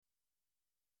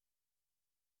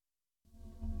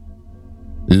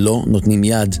לא נותנים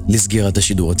יד לסגירת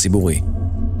השידור הציבורי.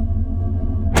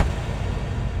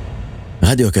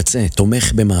 רדיו הקצה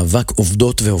תומך במאבק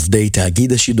עובדות ועובדי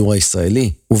תאגיד השידור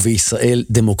הישראלי ובישראל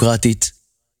דמוקרטית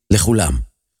לכולם.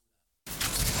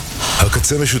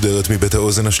 הקצה משודרת מבית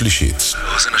האוזן השלישית.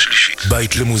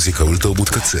 בית למוזיקה ולתרבות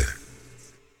קצה.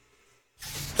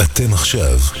 אתם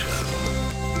עכשיו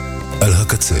על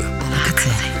הקצה.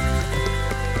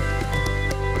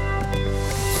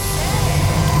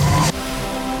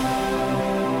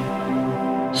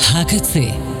 הקצה,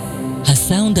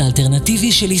 הסאונד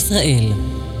האלטרנטיבי של ישראל.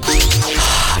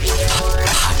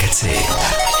 הקצה.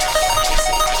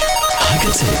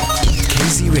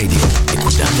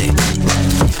 KZRadio.net.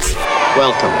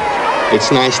 Welcome. It's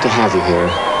nice to have you here.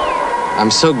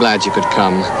 I'm so glad you could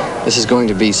come. This is going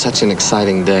to be such an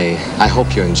exciting day. I hope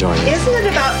you enjoy it. Isn't it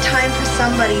about time for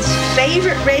somebody's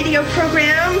favorite radio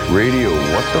program? Radio,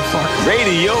 what the fuck?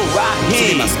 Radio Rahi.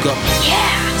 CinemaScope.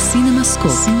 Yeah.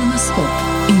 CinemaScope.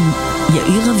 עם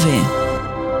יאיר רווה.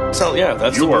 So yeah,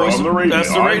 that's you the voice. On the radio.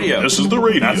 That's the radio. This is the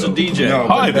radio. That's a DJ. No,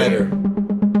 hi there.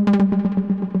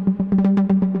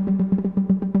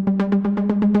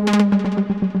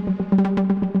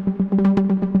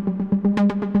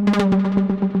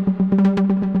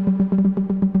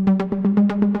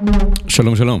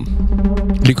 שלום שלום,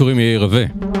 לי קוראים יאיר רווה.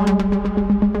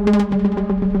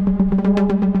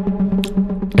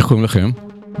 איך קוראים לכם?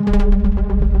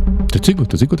 תציגו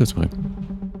את עצמכם.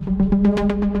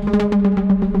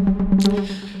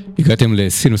 הגעתם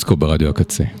לסינמסקופ ברדיו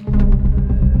הקצה.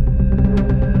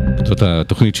 זאת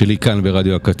התוכנית שלי כאן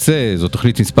ברדיו הקצה, זאת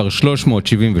תוכנית מספר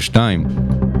 372.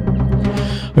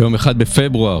 היום 1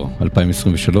 בפברואר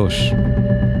 2023.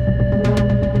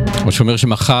 מה שאומר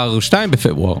שמחר 2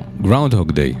 בפברואר,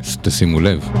 Groundhog Day, אז תשימו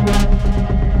לב.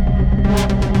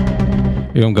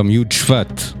 היום גם י'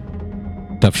 שבט,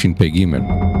 תשפ"ג.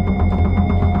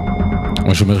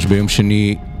 מה שאומר שביום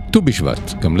שני, ט"ו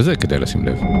בשבט, גם לזה כדאי לשים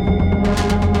לב.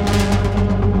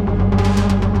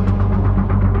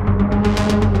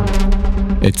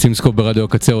 את סימסקופ ברדיו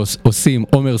הקצה עושים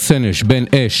עומר סנש, בן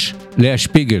אש, לאה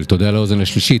שפיגל, תודה לאוזן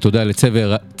השלישית, תודה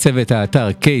לצוות האתר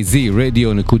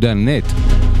KZRadio.net.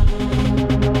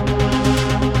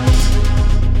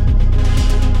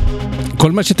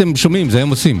 כל מה שאתם שומעים זה הם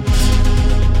עושים.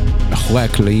 אחרי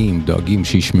הקלעים, דואגים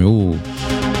שישמעו,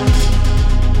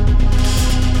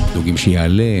 דואגים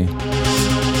שיעלה.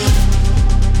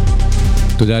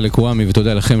 תודה לקוואמי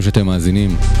ותודה לכם שאתם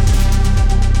מאזינים.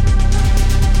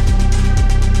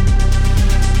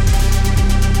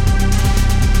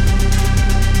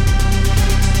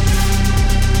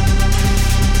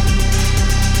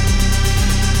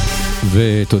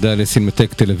 ותודה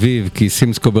לסינמטק תל אביב, כי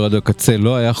סימסקופ ברדיו הקצה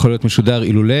לא היה יכול להיות משודר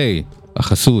אילולי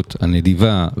החסות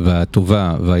הנדיבה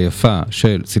והטובה והיפה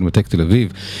של סינמטק תל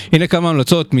אביב. הנה כמה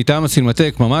המלצות מטעם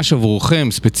הסינמטק, ממש עבורכם,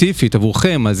 ספציפית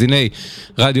עבורכם, מאזיני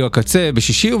רדיו הקצה.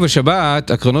 בשישי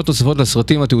ובשבת, הקרנות נוספות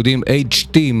לסרטים התיעודיים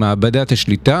HT, מעבדת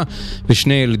השליטה,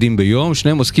 ושני ילדים ביום.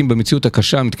 שניהם עוסקים במציאות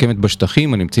הקשה המתקיימת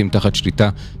בשטחים, הנמצאים תחת שליטה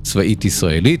צבאית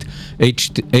ישראלית.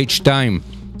 H2,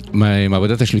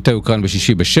 מעבדת השליטה יוקרן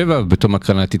בשישי ב7, ובתום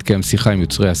הקרנה תתקיים שיחה עם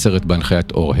יוצרי הסרט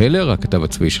בהנחיית אור הלר, הכתב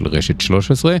הצבאי של רשת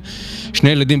 13. שני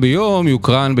ילדים ביום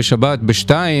יוקרן בשבת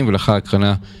ב2, ולאחר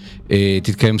הקרנה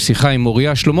תתקיים שיחה עם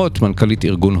מוריה שלומות, מנכ"לית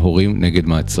ארגון הורים נגד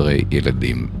מעצרי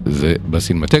ילדים. זה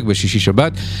בסינמטק בשישי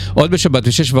שבת. עוד בשבת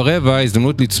ב6:15,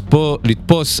 הזדמנות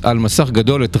לתפוס על מסך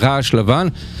גדול את רעש לבן,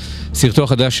 סרטו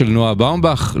החדש של נועה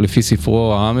באומבך, לפי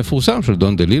ספרו המפורסם של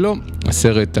דון דלילו.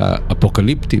 הסרט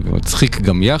האפוקליפטי ומצחיק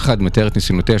גם יחד, מתאר את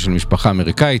ניסיונותיה של משפחה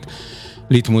אמריקאית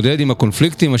להתמודד עם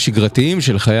הקונפליקטים השגרתיים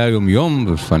של חיי היום-יום,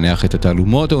 ולפענח את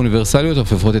התעלומות האוניברסליות,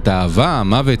 הפכות את האהבה,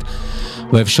 המוות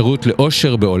והאפשרות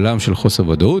לאושר בעולם של חוסר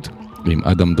ודאות, עם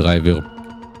אדם דרייבר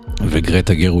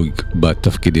וגרטה גרוויג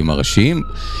בתפקידים הראשיים.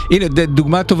 הנה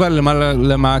דוגמה טובה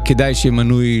למה כדאי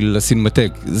שמנוי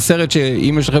לסינמטק. זה סרט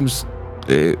שאם יש לכם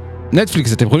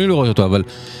נטפליקס, אתם יכולים לראות אותו, אבל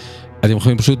אתם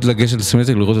יכולים פשוט לגשת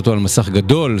לסינמטק לראות אותו על מסך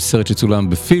גדול, סרט שצולם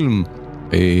בפילם,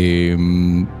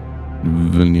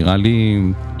 ונראה לי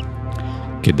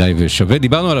כדאי ושווה.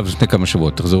 דיברנו עליו לפני כמה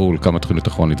שבועות, תחזרו לכמה תוכניות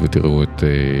אחרונית ותראו את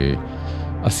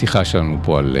השיחה שלנו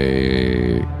פה על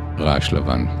רעש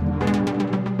לבן.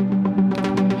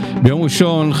 ביום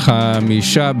ראשון,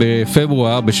 5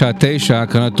 בפברואר, בשעה 9,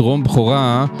 הקרנת טרום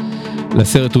בכורה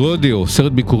לסרט רודיו,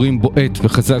 סרט ביקורים בועט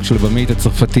וחזק של הבמאית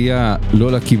הצרפתייה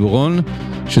לולה קיבורון,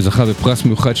 שזכה בפרס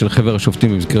מיוחד של חבר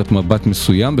השופטים במסגרת מבט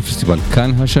מסוים בפסטיבל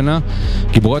כאן השנה.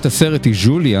 גיבורת הסרט היא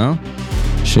ז'וליה,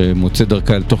 שמוצאת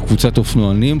דרכה אל תוך קבוצת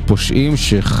אופנוענים פושעים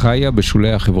שחיה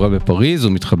בשולי החברה בפריז,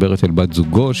 ומתחברת אל בת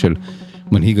זוגו של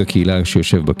מנהיג הקהילה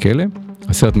שיושב בכלא.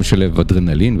 הסרט משלב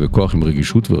אדרנלין וכוח עם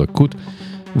רגישות ורקות,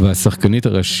 והשחקנית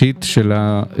הראשית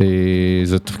שלה,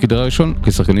 זה התפקיד הראשון,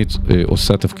 כשחקנית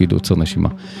עושה תפקיד עוצר נשימה.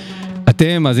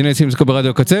 אתם, מאזיני סימסקופ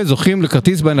ברדיו הקצה, זוכים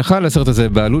לכרטיס בהנחה לסרט הזה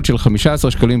בעלות של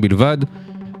 15 שקלים בלבד,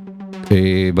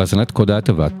 בהזנת קוד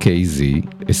ההטבה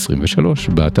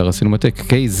KZ23 באתר הסינמטק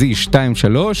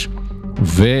KZ23,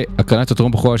 והקרנת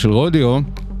הטרום בחורה של רודיו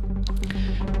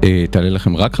תעלה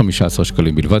לכם רק 15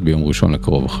 שקלים בלבד ביום ראשון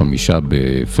הקרוב, 5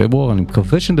 בפברואר. אני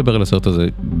מקווה שנדבר על הסרט הזה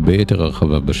ביתר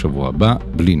הרחבה בשבוע הבא,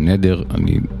 בלי נדר,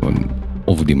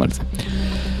 עובדים על זה.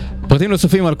 פרטים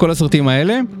נוספים על כל הסרטים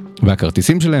האלה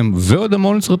והכרטיסים שלהם ועוד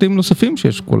המון סרטים נוספים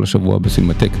שיש כל השבוע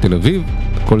בסינמטק תל אביב,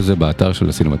 כל זה באתר של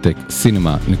הסינמטק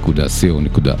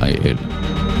cinema.co.il.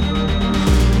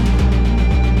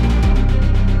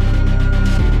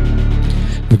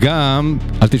 וגם,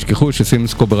 אל תשכחו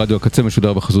שסימסקופ ברדיו הקצה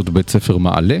משודר בחסות בית ספר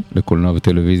מעלה לקולנוע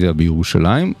וטלוויזיה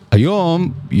בירושלים.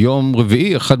 היום, יום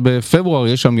רביעי, 1 בפברואר,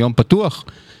 יש שם יום פתוח.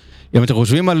 אם אתם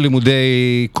חושבים על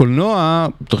לימודי קולנוע,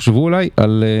 תחשבו אולי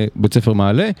על בית ספר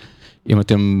מעלה. אם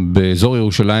אתם באזור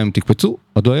ירושלים, תקפצו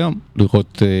עד היום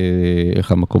לראות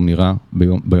איך המקום נראה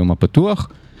ביום הפתוח.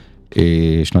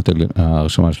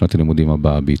 ההרשמה לשנת הלימודים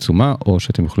הבאה בעיצומה, או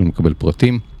שאתם יכולים לקבל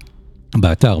פרטים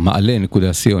באתר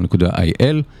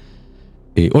מעלה.co.il,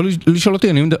 או לשאול אותי,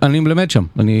 אני מלמד שם,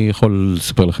 אני יכול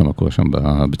לספר לכם מה קורה שם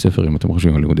בבית ספר, אם אתם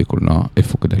חושבים על לימודי קולנוע,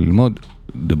 איפה כדאי ללמוד,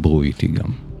 דברו איתי גם.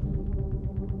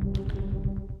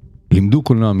 לימדו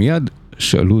קולנוע מיד,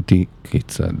 שאלו אותי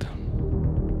כיצד.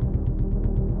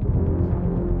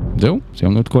 זהו,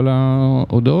 סיימנו את כל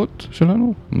ההודעות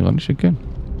שלנו, נראה לי שכן.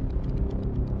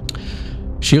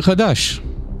 שיר חדש.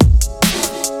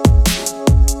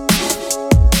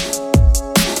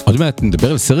 עוד מעט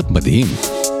נדבר על סרט מדהים.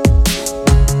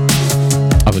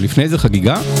 אבל לפני זה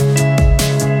חגיגה.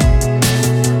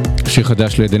 שיר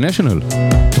חדש ל-The National.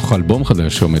 תוך אלבום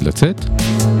חדש שעומד לצאת.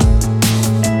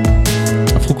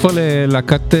 הפכו כבר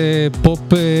ללהקת פופ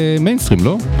מיינסטרים,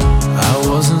 לא? I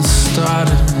wasn't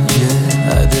starting yet,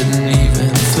 I didn't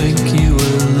even think you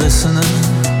were listening.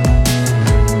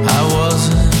 I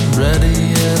wasn't ready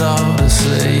at all to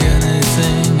say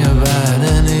anything about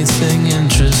anything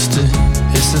interesting.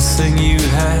 It's the thing you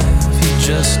have, you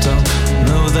just don't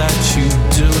know that you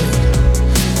do it.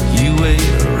 You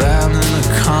wait around in a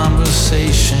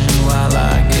conversation while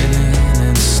I get in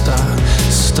and start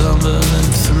stumbling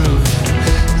through it.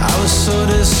 I was so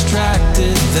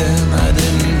distracted then, I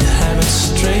didn't have it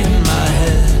straight in my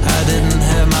head. I didn't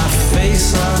have my face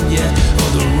on yet, or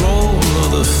the role or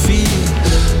the feel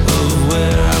of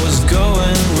where I was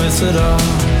going with it all.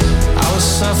 I was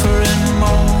suffering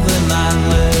more than I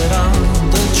let on.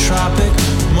 The tropic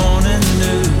morning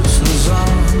news was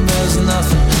on. There's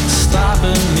nothing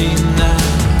stopping me now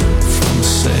from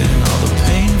saying all the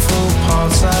painful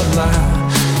parts I'd lied.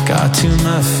 Got to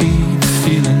my feet,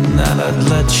 feeling that I'd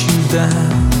let you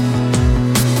down.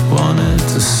 Wanted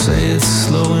to say it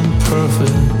slow and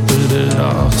perfect, but it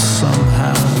all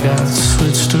somehow got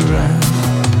switched around.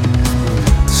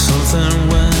 Something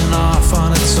went off on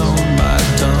its own, my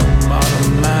dumb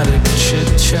automatic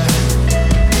chit-chat.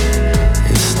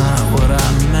 It's not what I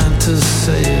meant to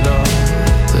say at all.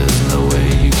 There's no way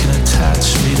you can attach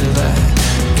me to that.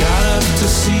 Got up to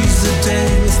seize the day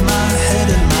with my head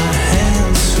in my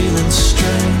hands, feeling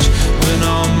strange when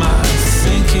all my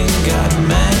thinking got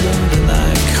mangled and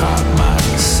I caught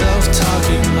myself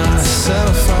talking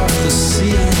myself off the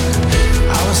ceiling.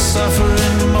 I was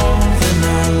suffering more than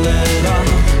I let on.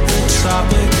 The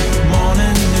tropic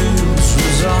morning news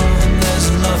was on. There's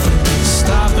nothing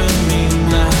stopping me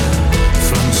now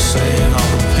from saying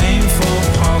all the painful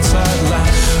parts I'd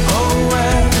like. Oh,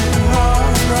 where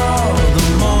are all the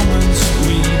moments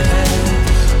we'd had?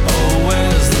 Oh,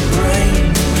 where's the brain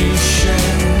we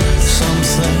share?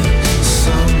 Something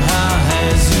somehow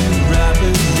has you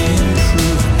rapidly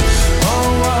improving. Oh,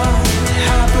 what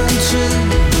happened to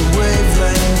the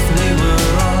wavelength we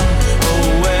were on? Oh,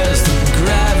 where's the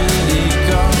gravity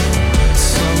gone?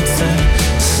 Something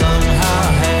somehow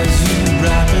has you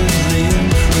rapidly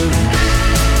improving.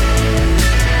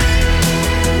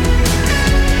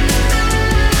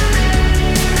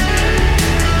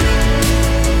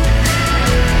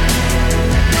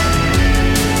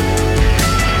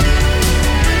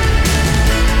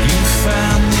 You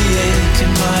found the ache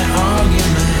in my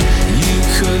argument. You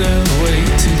couldn't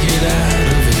wait to get out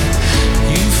of it.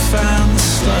 You found the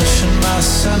slush in my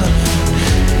sentiment.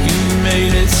 You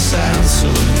made it sound so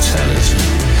intelligent.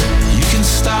 You can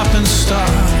stop and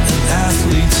start an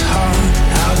athlete's heart.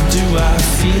 How do I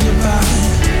feel about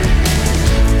it?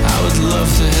 I would love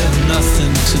to have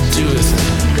nothing to do with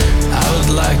it. I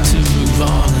would like to move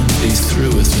on and be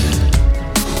through with it.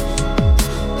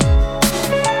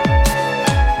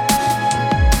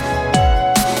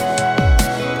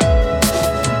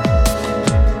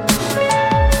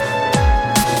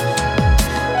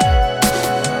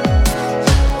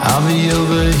 I'll be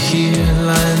over here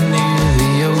lying near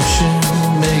the ocean,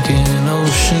 making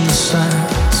ocean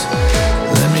sounds.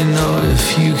 Let me know if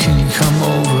you can come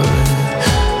over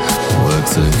and work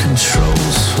the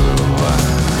controls for a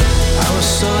while. I was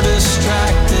so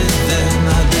distracted then,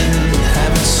 I didn't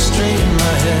have it straight in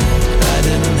my head. I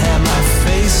didn't have my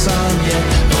face on yet,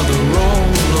 or the role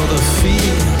or the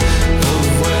feel of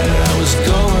where I was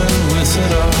going with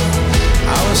it all.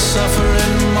 I was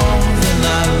suffering more than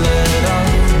I let on.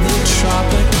 The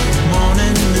tropic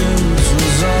morning news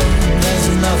was on. There's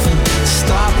nothing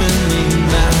stopping me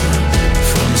now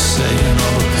from saying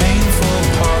all the painful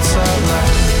parts out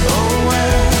loud. Oh,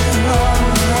 where are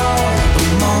all the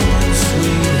moments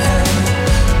we had?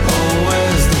 Oh,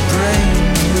 where's the brain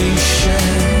we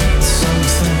shared?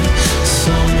 Something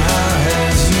somehow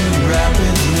has you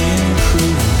rapidly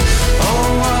improved. Oh,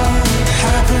 what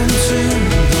happened to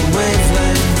the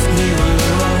wavelength we were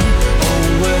on? Oh,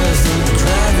 where's the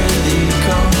gravity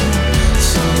gone?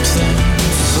 Something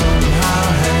somehow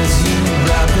has you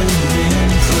rapidly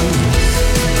improved.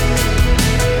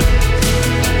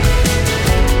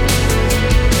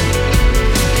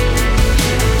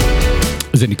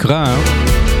 זה נקרא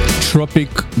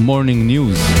Tropic Morning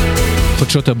News,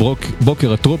 חדשות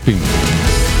הבוקר הטרופים,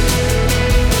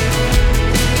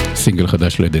 סינגל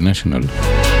חדש ל-The National.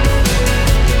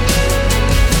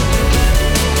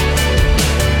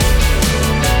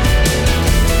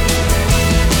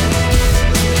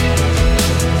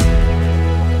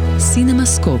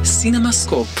 סינמסקופ,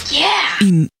 סינמסקופ,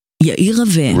 עם יאיר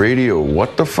רווה. Radio,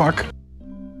 what the fuck?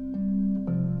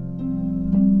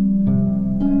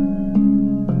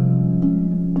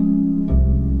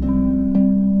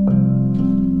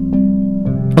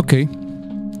 אוקיי.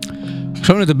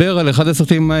 עכשיו נדבר על אחד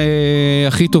הסרטים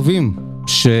הכי טובים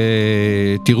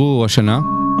שתראו השנה.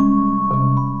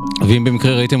 ואם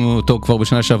במקרה ראיתם אותו כבר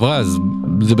בשנה שעברה, אז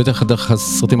זה בטח אחד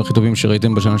הסרטים הכי טובים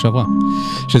שראיתם בשנה שעברה.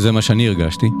 שזה מה שאני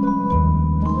הרגשתי.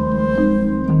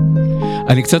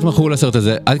 אני קצת מכור לסרט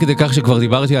הזה, עד כדי כך שכבר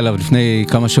דיברתי עליו לפני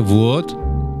כמה שבועות.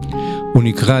 הוא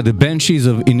נקרא The Banshees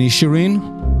of Inisherin.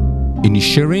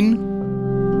 Inisherin?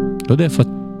 לא יודע איפה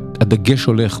הדגש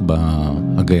הולך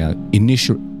בהגיה.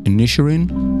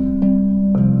 Inisherin?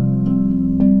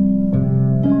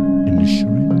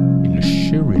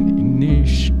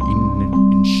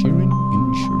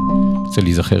 רוצה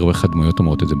להיזכר באחד דמויות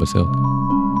אומרות את זה בסרט.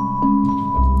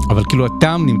 אבל כאילו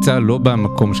הטעם נמצא לא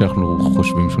במקום שאנחנו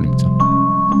חושבים שהוא נמצא.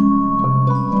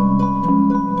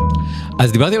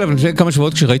 אז דיברתי עליו לפני כמה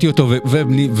שבועות כשראיתי אותו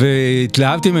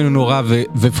והתלהבתי ממנו נורא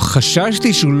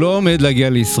וחששתי שהוא לא עומד להגיע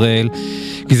לישראל,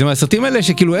 כי זה מהסרטים האלה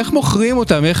שכאילו איך מוכרים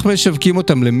אותם, איך משווקים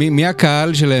אותם, מי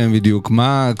הקהל שלהם בדיוק,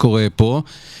 מה קורה פה.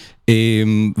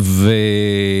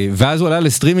 ואז הוא עלה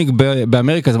לסטרימינג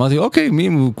באמריקה, אז אמרתי אוקיי, מי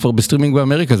הוא כבר בסטרימינג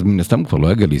באמריקה, אז מן הסתם הוא כבר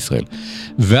לא יגיע לישראל.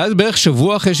 ואז בערך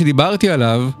שבוע אחרי שדיברתי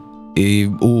עליו,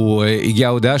 הוא הגיע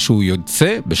ההודעה שהוא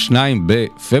יוצא ב2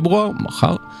 בפברואר,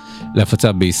 מחר,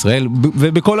 להפצה בישראל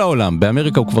ובכל העולם.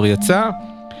 באמריקה הוא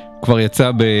כבר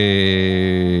יצא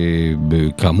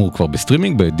כאמור כבר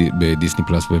בסטרימינג, בדיסני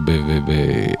פלאס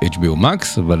וב-HBO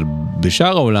Max, אבל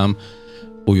בשאר העולם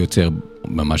הוא יוצר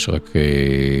ממש רק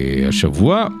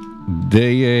השבוע,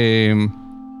 די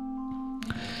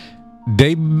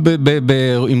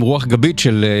עם רוח גבית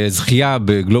של זכייה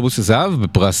בגלובוס הזהב,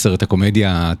 בפרס סרט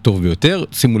הקומדיה הטוב ביותר.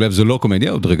 שימו לב, זו לא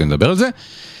קומדיה, עוד רגע נדבר על זה.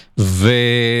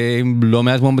 ולא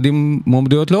מעט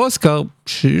מועמדויות לאוסקר,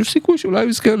 שיש סיכוי שאולי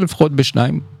יזכה לפחות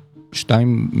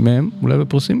בשתיים מהם, אולי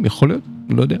בפרסים, יכול להיות,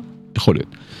 לא יודע, יכול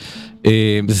להיות.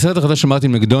 זה סרט החדש של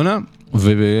מרטין מקדונה,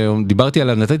 ודיברתי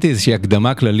עליו, נתתי איזושהי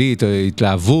הקדמה כללית,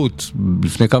 התלהבות,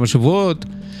 לפני כמה שבועות,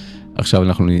 עכשיו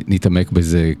אנחנו נתעמק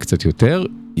בזה קצת יותר.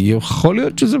 יכול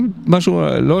להיות שזה משהו,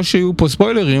 לא שיהיו פה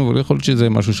ספוילרים, אבל יכול להיות שזה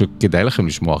משהו שכדאי לכם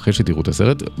לשמוע אחרי שתראו את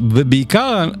הסרט,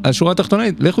 ובעיקר, השורה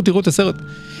התחתונית, לכו תראו את הסרט.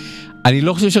 אני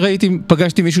לא חושב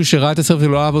פגשתי מישהו שראה את הסרט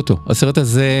ולא אהב אותו. הסרט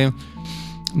הזה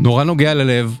נורא נוגע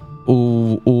ללב,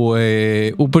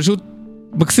 הוא פשוט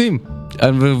מקסים,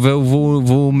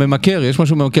 והוא ממכר, יש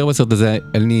משהו ממכר בסרט הזה.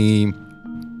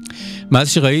 מאז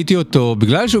שראיתי אותו,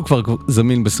 בגלל שהוא כבר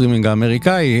זמין בסטרימינג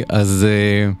האמריקאי,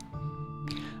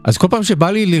 אז כל פעם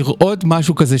שבא לי לראות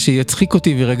משהו כזה שיצחיק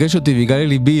אותי וירגש אותי ויגע לי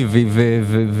ליבי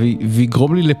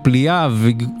ויגרום לי לפליאה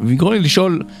ויגרום לי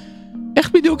לשאול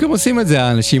איך בדיוק הם עושים את זה,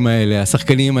 האנשים האלה,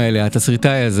 השחקנים האלה,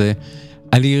 התסריטאי הזה.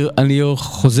 אני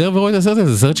חוזר ורואה את הסרט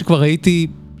הזה, זה סרט שכבר ראיתי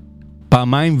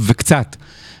פעמיים וקצת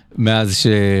מאז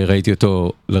שראיתי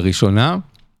אותו לראשונה,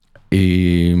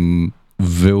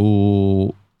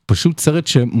 והוא פשוט סרט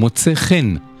שמוצא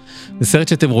חן. זה סרט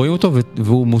שאתם רואים אותו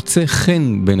והוא מוצא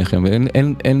חן ביניכם,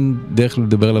 אין דרך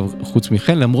לדבר עליו חוץ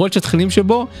מחן, למרות שהתכנים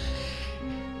שבו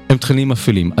הם תכנים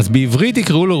אפלים. אז בעברית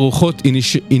יקראו לו רוחות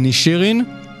אינישירין.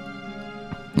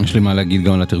 יש לי מה להגיד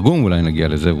גם על התרגום, אולי נגיע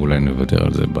לזה ואולי נוותר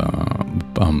על זה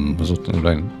בפעם הזאת,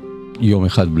 אולי יום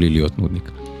אחד בלי להיות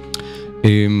נודניק.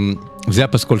 זה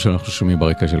הפסקול שאנחנו שומעים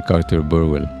ברקע של קרטר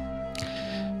בורוול.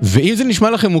 ואם זה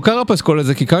נשמע לכם מוכר הפסקול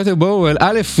הזה, כי קרטר בורוול,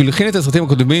 א', הלחין את הסרטים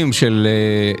הקודמים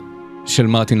של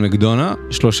מרטין מקדונה,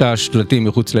 3 שלטים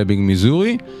מחוץ לאבינג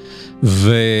מיזורי,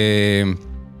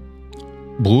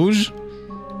 וברוז',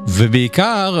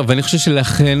 ובעיקר, ואני חושב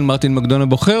שלכן מרטין מקדונה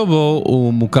בוחר בו,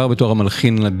 הוא מוכר בתור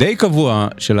המלחין הדי קבוע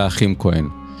של האחים כהן.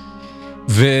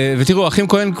 ותראו, האחים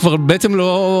כהן כבר בעצם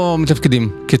לא מתפקדים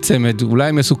כצמד, אולי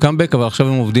הם יעשו קאמבק, אבל עכשיו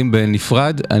הם עובדים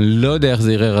בנפרד, אני לא יודע איך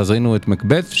זה יראה, אז ראינו את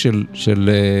מקבט של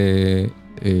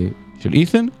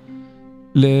אית'ן,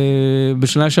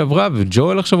 בשנה שעברה,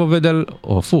 וג'ואל עכשיו עובד על,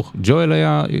 או הפוך, ג'ואל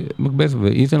היה מקבט,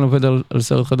 ואית'ן עובד על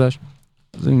סרט חדש,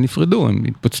 אז הם נפרדו, הם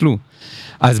התפצלו.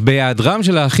 אז בהיעדרם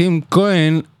של האחים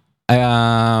כהן,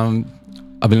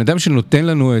 הבן אדם שנותן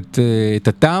לנו את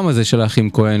הטעם הזה של האחים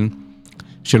כהן,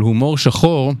 של הומור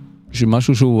שחור,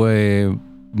 שמשהו שהוא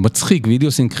מצחיק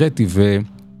ואידיוסינקרטי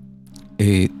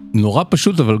ונורא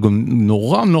פשוט, אבל גם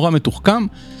נורא מתוחכם,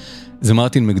 זה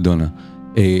מרטין מקדונה.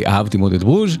 אהבתי מאוד את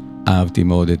ברוז', אהבתי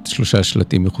מאוד את 3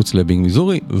 שלטים מחוץ לאבינג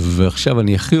מיזורי, ועכשיו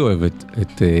אני הכי אוהב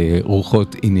את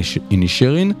רוחות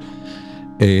אינישירין,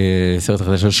 סרט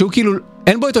החדש, שהוא כאילו,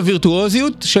 אין בו את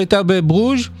הווירטואוזיות שהייתה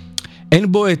בברוז',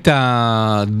 אין בו את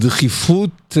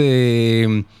הדחיפות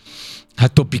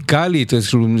הטופיקלית,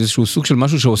 איזשהו סוג של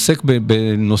משהו שעוסק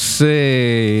בנושא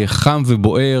חם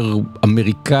ובוער,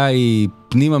 אמריקאי,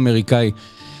 פנים אמריקאי,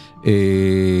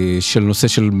 של נושא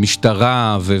של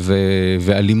משטרה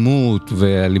ואלימות,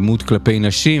 ואלימות כלפי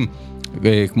נשים,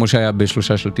 כמו שהיה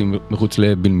ב3 שלטים מחוץ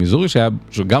לאבינג מיזורי,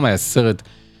 שגם היה סרט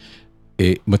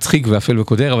מצחיק ואפל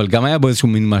וקודר, אבל גם היה בו איזשהו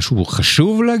מין משהו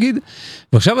חשוב להגיד,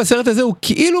 ועכשיו הסרט הזה הוא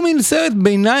כאילו מין סרט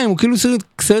ביניים, הוא כאילו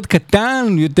סרט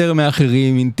קטן יותר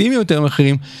מאחרים, אינטימי יותר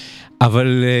מאחרים,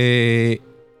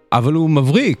 אבל הוא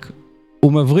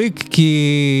מבריק,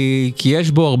 כי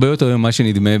יש בו הרבה יותר ממה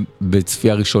שנדמה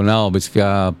בצפייה ראשונה או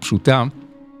בצפייה פשוטה,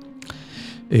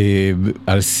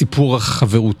 על סיפור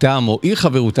חברותם או אי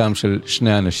חברותם של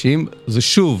שני אנשים. זה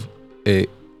שוב,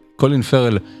 קולין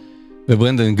פרל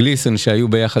וברנדן גליסון שהיו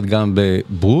ביחד גם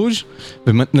בברוז',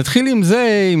 ונתחיל עם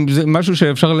זה משהו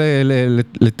שאפשר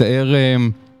לתאר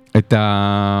את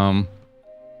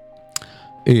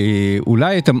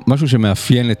אולי את משהו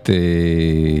שמאפיין את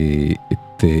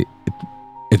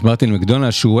מרטין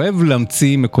מקדונה, שהוא אוהב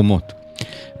להמציא מקומות,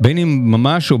 בין אם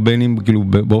ממש או בין אם כאילו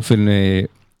באופן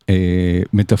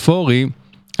מטאפורי.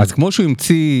 אז כמו שהוא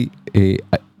המציא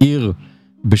עיר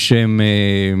בשם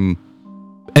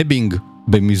אבינג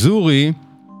במיזורי,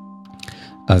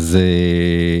 אז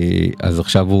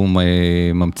עכשיו הוא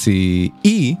ממציא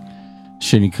אי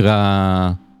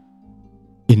שנקרא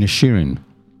אינישירין,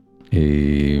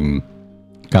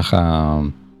 ככה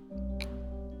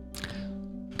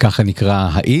נקרא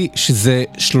האי, שזה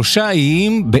 3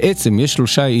 איים, בעצם יש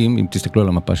 3 איים, אם תסתכלו על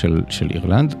המפה של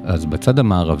אירלנד, אז בצד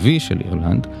המערבי של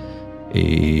אירלנד,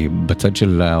 בצד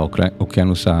של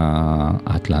האוקיינוס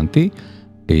האטלנטי,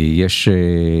 יש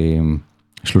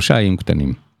 3 איים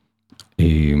קטנים.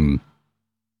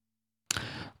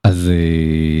 אז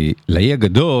לאי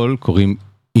הגדול קוראים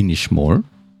אינישמור,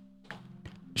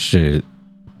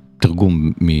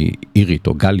 שתרגום מאירית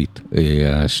או גלית,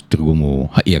 התרגום הוא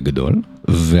האי הגדול,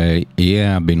 והאי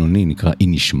הבינוני נקרא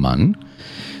אינישמן,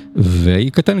 והאי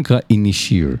קטן נקרא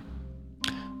אינישיר.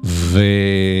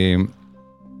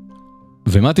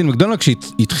 ומרטין מקדונה,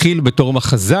 כשהתחיל בתור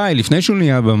מחזאי, לפני שהוא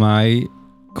נהיה במאי,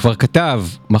 כבר כתב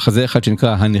מחזה אחד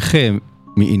שנקרא הנכה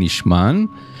מאינישמן,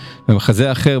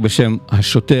 ומחזה אחר בשם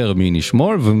השוטר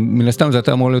מאינישמור, ומן הסתם זה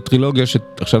הייתה אמור להיות טרילוגיה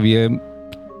שעכשיו יהיה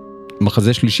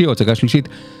מחזה שלישי או הצגה שלישית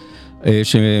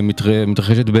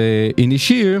שמתרחשת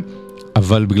באינישיר,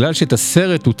 אבל בגלל שאת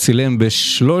הסרט הוא צילם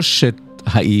ב3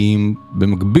 האיים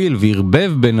במקביל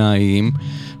והרבב בין האיים,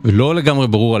 ולא לגמרי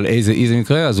ברור על איזה אי זה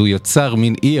מקרה, אז הוא יצר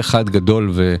מין אי אחד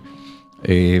גדול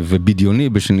ובדיוני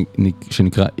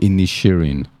שנקרא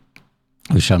אינישירין,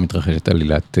 ושם מתרחשת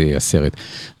עלילת הסרט.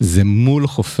 זה מול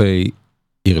חופי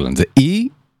אירלנד, זה אי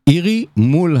אירי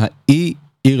מול האי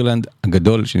אירלנד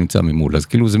הגדול שנמצא ממול, אז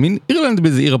כאילו זה מין אירלנד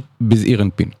בזעיר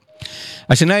אנפין.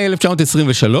 השנה היא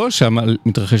 1923, שם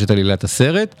מתרחשת עלילת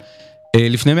הסרט,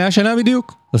 לפני 100 שנה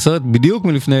בדיוק, הסרט בדיוק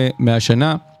מלפני 100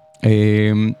 שנה,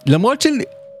 למרות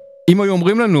אם היו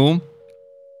אומרים לנו,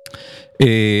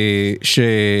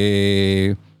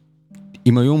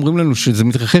 אם היו אומרים לנו שזה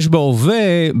מתרחש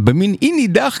בהווה, במין אי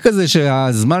נידח כזה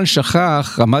שהזמן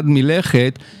שכח, עמד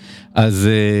מלכת, אז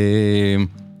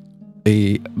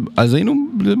אז היינו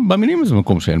מאמינים איזה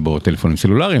מקום שאין בו טלפונים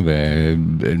סלולריים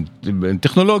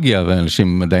וטכנולוגיה,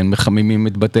 ואנשים עדיין מחממים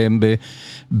את בתיהם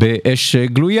באש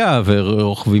גלויה,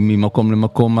 ורוכבים ממקום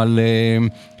למקום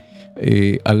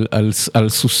על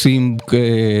סוסים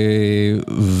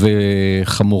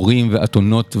וחמורים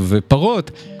ואתונות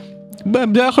ופרות.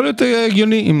 זה יכול להיות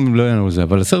הגיוני אם לא היה לנו זה,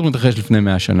 אבל הסרט מתרחש לפני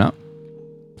 100 שנה.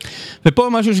 ופה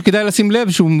משהו שכדאי לשים לב,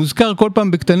 שהוא מוזכר כל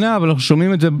פעם בקטנה, אבל אנחנו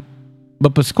שומעים את זה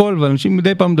בפסקול, ואנשים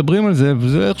מדי פעם מדברים על זה,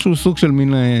 וזה איכשהו סוג של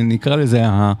מין, נקרא לזה,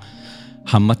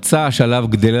 המצע שעליו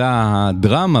גדלה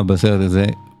הדרמה בסרט הזה.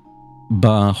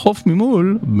 בחוף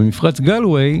ממול, במפרץ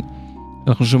גלווי,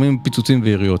 אנחנו שומעים פיצוצים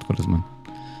ויריות כל הזמן.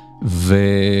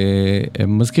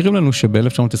 והם מזכירים לנו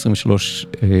שב-1923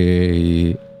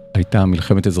 הייתה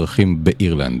מלחמת אזרחים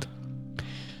באירלנד.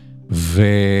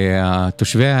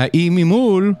 והתושבי האי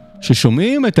ממול,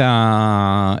 ששומעים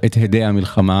את הדי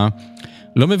המלחמה,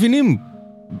 לא מבינים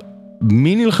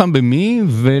מי נלחם במי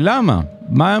ולמה,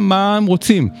 מה הם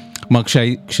רוצים. כלומר,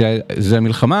 כשזה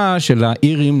המלחמה של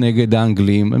האירים נגד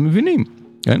האנגלים, הם מבינים,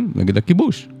 כן? נגד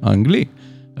הכיבוש האנגלי,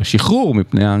 השחרור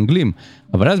מפני האנגלים.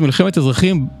 אבל אז מלחמת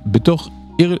אזרחים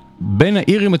בין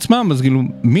האירים עצמם, אז כאילו,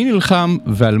 מי נלחם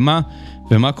ועל מה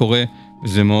ומה קורה,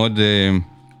 זה מאוד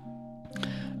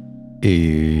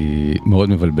מאוד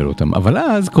מבלבל אותם. אבל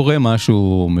אז קורה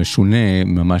משהו משונה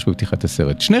ממש בפתיחת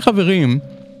הסרט. שני חברים,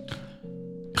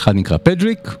 אחד נקרא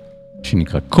פדריק,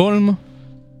 שנקרא קולם.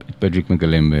 פדריק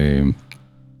מגלם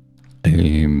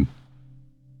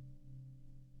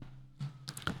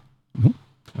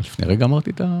לפני רגע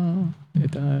אמרתי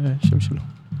את השם שלו.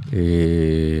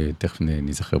 תכף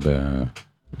נזכר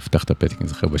נפתח את הפתק,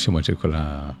 נזכר בשמות של כל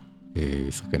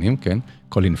השחקנים, כן?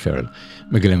 קולין פרל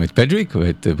מגלם את פדריק,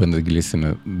 ואת ברנדן גליסון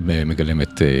מגלם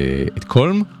את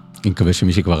קולם. אני מקווה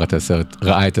שמי שכבר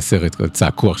ראה את הסרט,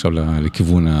 צעקו עכשיו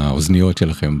לכיוון האוזניות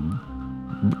שלכם.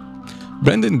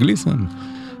 ברנדן גליסון.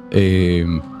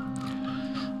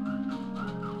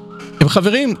 הם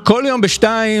חברים, כל יום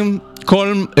בשתיים,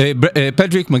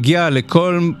 פדריק מגיע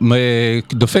לקולם,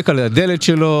 דופק על הדלת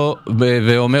שלו,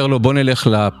 ואומר לו בוא נלך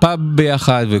לפאב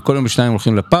ביחד, וכל יום בשתיים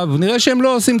הולכים לפאב, ונראה שהם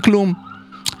לא עושים כלום.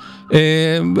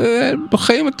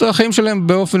 בחיים את החיים שלהם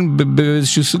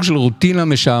באיזשהו סוג של רוטינה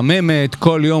משעממת,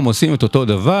 כל יום עושים את אותו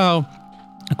דבר,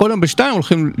 כל יום בשתיים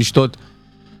הולכים לשתות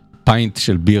פיינט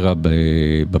של בירה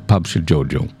בפאב של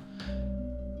ג'וג'ו.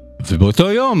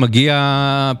 ובאותו יום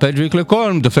מגיע פדריק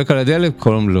לקולם, דופק על הדלת,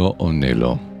 קולם לא עונה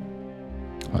לו.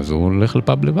 אז הוא הולך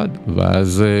לפאב לבד,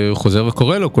 ואז הוא חוזר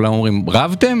וקורא לו, כולם אומרים,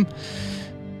 רבתם?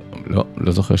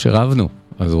 לא זוכר שרבנו.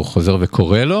 אז הוא חוזר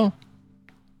וקורא לו,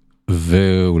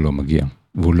 והוא לא מגיע,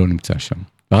 והוא לא נמצא שם.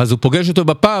 ואז הוא פוגש אותו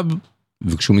בפאב,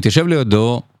 וכשהוא מתיישב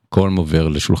לידו, קולם עובר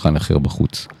לשולחן אחר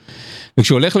בחוץ.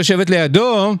 וכשהוא הולך לשבת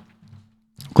לידו,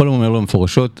 קולם אומר לו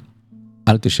מפורשות,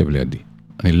 אל תשב לידי.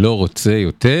 אני לא רוצה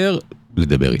יותר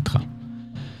לדבר איתך.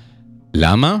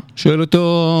 למה? שואל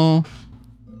אותו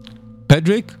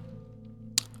פדריק.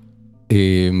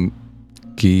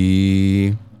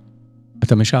 כי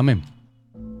אתה משעמם.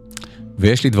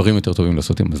 ויש לי דברים יותר טובים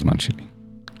לעשות עם הזמן שלי.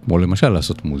 כמו למשל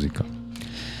לעשות מוזיקה.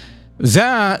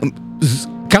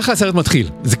 ככה הסרט מתחיל.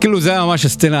 זה כאילו, זה ממש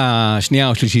הסצנה השנייה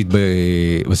או השלישית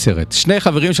בסרט. שני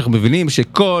חברים שאנחנו מבינים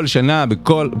שכל שנה,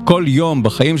 כל יום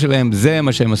בחיים שלהם, זה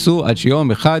מה שהם עשו, עד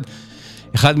שיום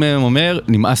אחד מהם אומר,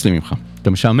 נמאס לי ממך. אתה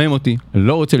משעמם אותי,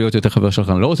 לא רוצה להיות יותר חבר שלך,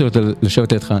 לא רוצה יותר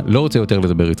לשבת איתך, לא רוצה יותר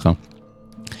לדבר איתך.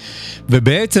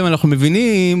 ובעצם אנחנו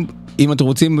מבינים, אם אתם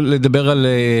רוצים לדבר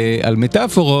על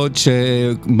מטאפורות,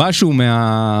 שמשהו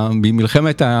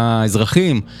ממלחמת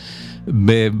האזרחים,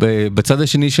 בצד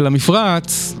השני של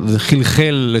המפרץ, זה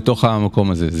חלחל לתוך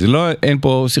המקום הזה. זה לא, אין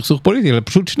פה סכסוך פוליטי, אלא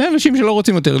פשוט שני אנשים שלא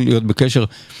רוצים יותר להיות בקשר,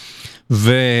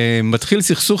 ומתחיל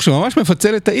סכסוך שממש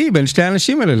מפצל את האי בין שתי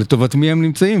האנשים האלה, לטובת מי הם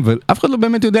נמצאים, ואף אחד לא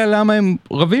באמת יודע למה הם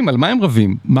רבים, על מה הם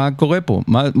רבים, מה קורה פה,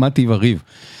 מה טיב הריב.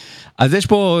 אז יש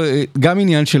פה גם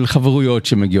עניין של חברויות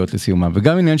שמגיעות לסיומם,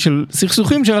 וגם עניין של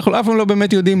סכסוכים שאנחנו אף פעם לא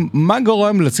באמת יודעים מה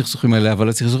גורם לסכסוכים האלה, אבל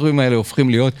הסכסוכים האלה הופכים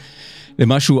להיות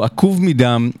למשהו עקוב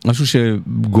מדם, משהו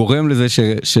שגורם לזה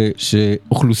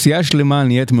שאוכלוסייה שלמה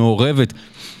נהיית מעורבת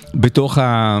בתוך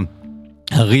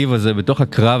הריב הזה, בתוך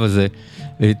הקרב הזה,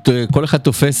 כל אחד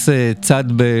תופס צד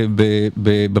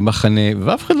במחנה,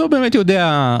 ואף אחד לא באמת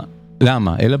יודע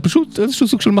למה, אלא פשוט איזשהו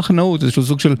סוג של מחנאות, איזשהו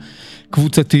סוג של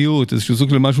קבוצתיות, איזשהו סוג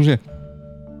של משהו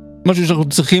שאנחנו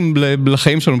צריכים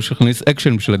לחיים שלנו, בשביל להכניס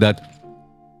אקשן, בשביל לדעת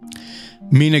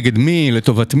מי נגד מי,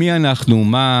 לטובת מי אנחנו,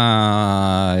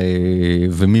 מה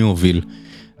ומי מוביל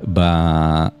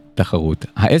בתחרות.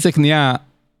 העסק נהיה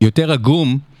יותר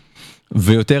עגום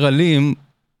ויותר אלים,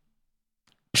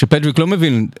 כשפדריק לא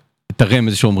מבין את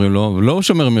הרמז שאומרים לו, ולא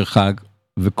שומר מרחק,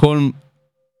 וכל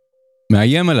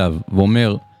מאיים עליו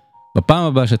ואומר, בפעם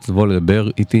הבאה שתבוא לדבר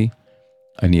איתי,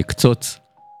 אני אקצוץ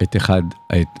את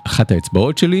אחת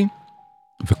האצבעות שלי,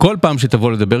 וכל פעם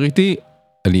שתבוא לדבר איתי,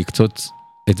 אני אקצוץ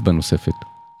אצבע נוספת.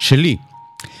 שלי.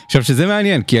 עכשיו שזה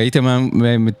מעניין, כי הייתם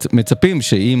מצפים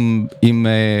שאם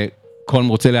קולם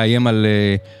רוצה לאיים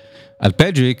על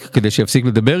פדריק, כדי שיפסיק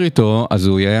לדבר איתו, אז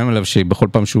הוא יאיים עליו שבכל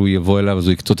פעם שהוא יבוא אליו, אז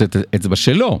הוא יקצוץ את האצבע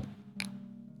שלו.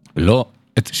 לא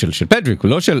של פדריק,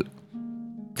 לא של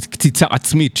קציצה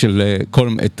עצמית של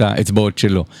קולם את האצבעות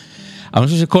שלו. אבל אני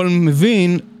חושב שקולם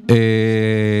מבין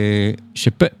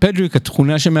שפדריק,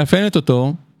 התכונה שמאפיינת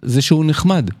אותו, זה שהוא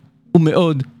נחמד. הוא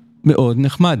מאוד מאוד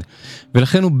נחמד.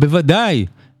 ולכן הוא בוודאי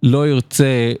לא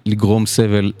ירצה לגרום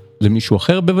סבל למישהו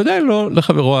אחר, בוודאי לא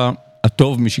לחברו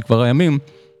הטוב משכבר הימים,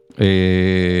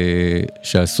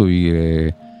 שעשוי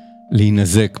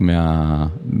להינזק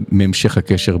מהמשך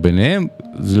הקשר ביניהם.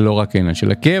 זה לא רק העניין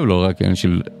של הכאב, לא רק העניין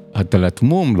של הטלת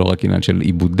מום, לא רק עניין של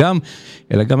עיבוד דם,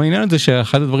 אלא גם העניין הזה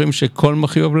שאחד הדברים שכל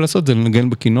מחי אוהב לעשות זה לנגן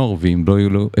בכינור, ואם לא יהיו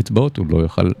לו אצבעות הוא לא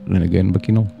יוכל לנגן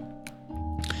בכינור.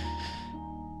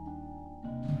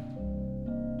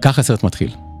 ככה הסרט מתחיל.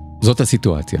 זאת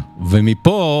הסיטואציה.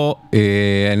 ומפה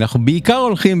אנחנו בעיקר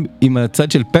הולכים עם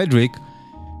הצד של פדריק,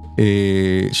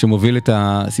 שמוביל את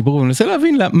הסיפור, וננסה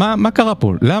להבין מה קרה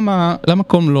פה, למה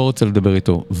קולם לא רוצה לדבר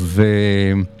איתו.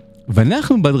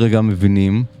 ואנחנו בדרגה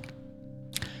מבינים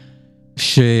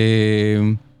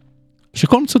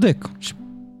שקולם צודק,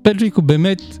 שפדריק הוא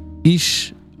באמת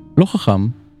איש לא חכם,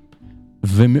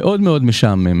 ומאוד מאוד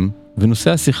משעמם,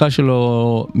 ונושא השיחה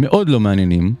שלו מאוד לא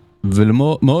מעניינים,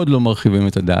 ומאוד לא מרחיבים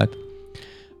את הדעת.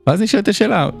 ואז נשאלת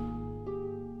השאלה,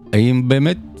 האם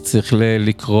באמת צריך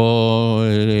לקרוא,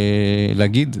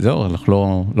 להגיד, זהו,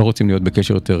 אנחנו לא רוצים להיות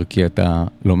בקשר יותר, כי אתה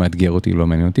לא מאתגר אותי, לא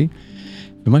מעניין אותי.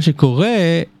 ומה שקורה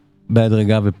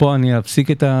בהדרגה, ופה אני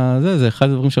אפסיק את זה אחד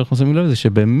הדברים שאנחנו שמים לב, זה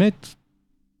שבאמת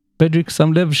פדריק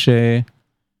שם לב שהוא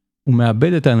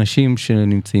מאבד את האנשים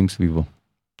שנמצאים סביבו.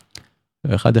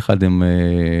 אחד אחד הם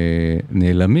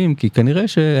נעלמים, כי כנראה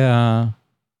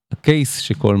הקייס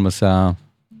שכל מסע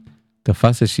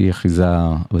תפס איזושהי אחיזה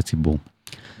בציבור.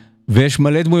 ויש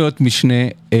מלא דמויות משנה,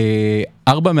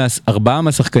 4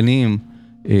 מהשחקנים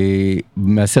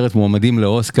מהסרט מועמדים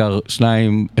לאוסקר,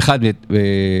 2, 1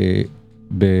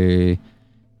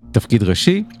 בתפקיד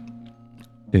ראשי,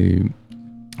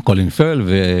 קולין פרל,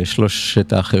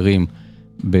 ושלושת האחרים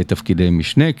בתפקידי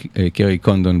משנה, קרי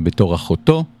קונדון בתור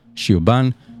אחותו, שיובן,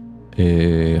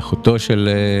 אחותו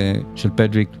של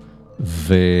פדריק,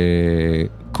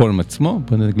 וקולם עצמו,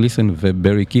 ברנדן גליסון,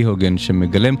 וברי קיהוגן,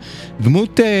 שמגלם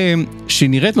דמות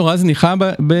שנראית נורא זניחה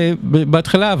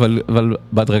בהתחלה, אבל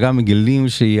בהדרגה מגלים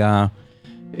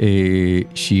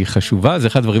שהיא חשובה. זה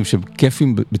אחד הדברים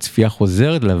שכיפים בצפייה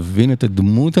חוזרת, להבין את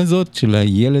הדמות הזאת של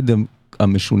הילד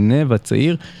המשונה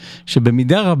והצעיר,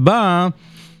 שבמידה רבה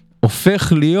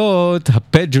הופך להיות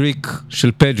הפדריק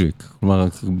של פדריק. כלומר,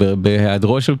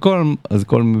 בהיעדרו של קולם, אז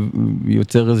קולם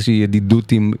יוצר איזושהי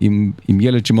ידידות עם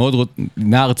ילד שמאוד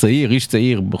נער צעיר, איש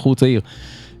צעיר, בחור צעיר,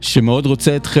 שמאוד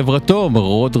רוצה את חברתו,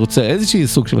 מאוד רוצה איזושהי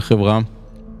סוג של חברה,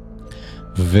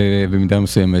 ובמידה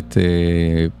מסוימת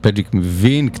פדריק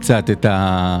מבין קצת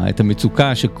את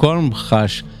המצוקה שקולם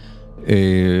חש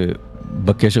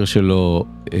בקשר שלו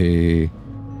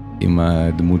עם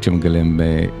הדמות שמגלם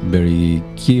ברי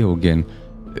קיהוגן,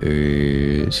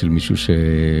 של מישהו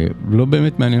שלא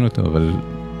באמת מעניין אותו,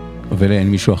 אבל אין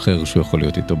מישהו אחר שהוא יכול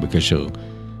להיות איתו בקשר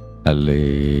על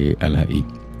האי.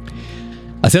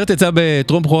 הסרט יצא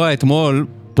בטרום בחורה אתמול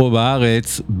פה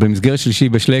בארץ, במסגרת שלישי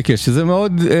בשלייקס, שזה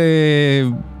מאוד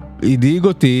הדאיג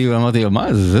אותי, ואמרתי,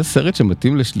 מה, זה סרט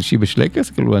שמתאים לשלישי בשלייקס?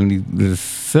 כאילו, זה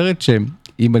סרט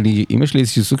שאם יש לי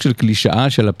איזשהו סוג של קלישאה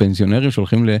של הפנסיונרים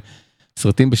שהולכים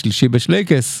סרטים בשלישי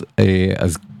בשלייקס,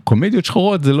 אז קומדיות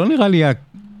שחורות זה לא נראה לי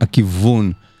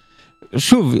הכיוון.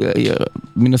 שוב,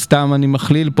 מן הסתם אני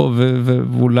מכליל פה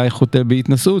ואולי חוטא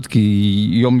בהתנסות, כי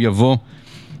יום יבוא,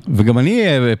 וגם אני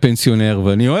אהיה פנסיונר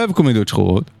ואני אוהב קומדיות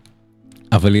שחורות,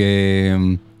 אבל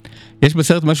יש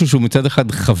בסרט משהו שהוא מצד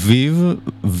אחד חביב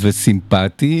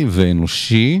וסימפטי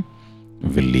ואנושי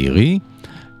ולירי,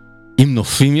 עם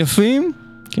נופים יפים,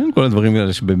 כן, כל הדברים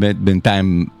האלה שבאמת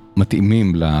בינתיים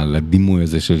מתאימים לדימוי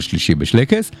הזה של שלישי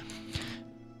בשלייקס,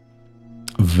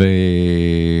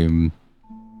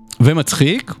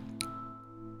 ומצחיק,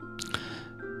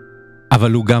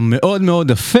 אבל הוא גם מאוד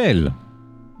מאוד אפל.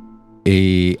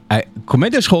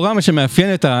 קומדיה שחורה, מה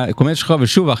שמאפיין את הקומדיה שחורה,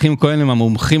 ושוב, האחים כהן הם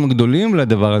המומחים הגדולים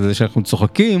לדבר הזה שאנחנו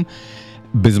צוחקים,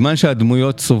 בזמן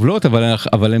שהדמויות סובלות,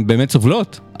 אבל הן באמת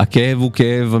סובלות. הכאב הוא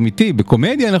כאב אמיתי.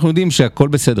 בקומדיה אנחנו יודעים שהכל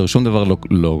בסדר, שום דבר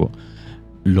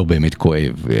לא באמת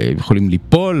כואב, יכולים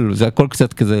ליפול, זה הכל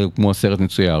קצת כזה כמו סרט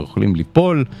מצויר, יכולים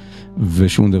ליפול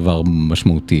ושום דבר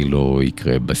משמעותי לא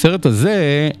יקרה. בסרט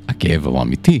הזה הכאב הוא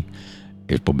אמיתי,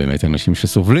 יש פה באמת אנשים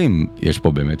שסובלים, יש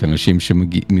פה באמת אנשים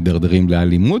שמדרדרים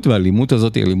לאלימות, והאלימות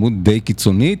הזאת היא אלימות די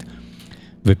קיצונית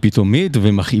ופתאומית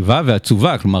ומכאיבה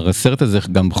ועצובה, כלומר הסרט הזה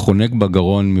גם חונק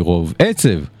בגרון מרוב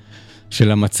עצב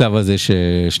של המצב הזה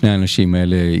ששני האנשים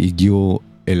האלה הגיעו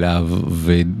אליו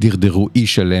ודרדרו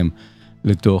איש שלם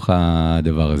לתוך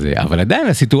הדבר הזה. אבל עדיין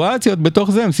הסיטואציות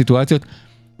בתוך זה הן סיטואציות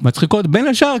מצחיקות בין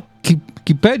השאר,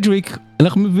 כי פדריק,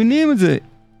 אנחנו מבינים את זה.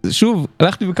 שוב,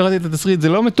 הלכתי וקראתי את התסריט, זה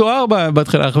לא מתואר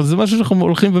בהתחלה, אבל זה משהו שאנחנו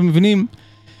הולכים ומבינים,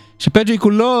 שפדריק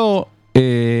הוא לא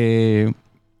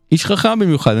איש חכם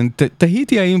במיוחד. אני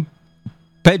תהיתי האם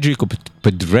פדריק או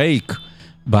פדרייק,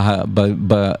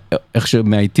 איך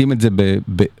שמעיתים את זה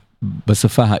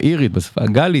בשפה האירית, בשפה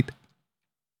הגלית,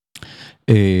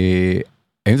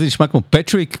 האם זה נשמע כמו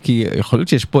פטריק? כי יכול להיות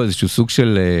שיש פה איזשהו סוג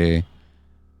של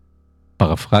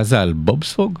פרפרזה על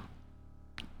בובספוג,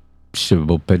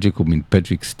 שבו פדריק הוא מין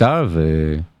פדריק סטאר,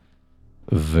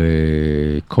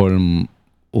 וקולם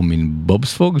הוא מין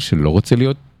בובספוג, שלא רוצה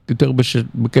להיות יותר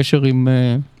בקשר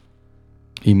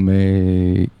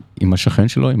עם השכן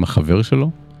שלו, עם החבר שלו,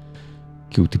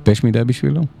 כי הוא טיפש מדי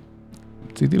בשבילו.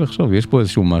 רציתי לחשוב, יש פה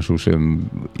איזשהו משהו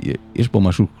יש פה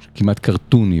משהו כמעט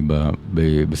קרטוני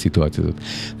בסיטואציה הזאת.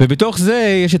 ובתוך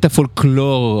זה יש את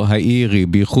הפולקלור האירי,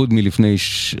 בייחוד מלפני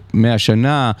 100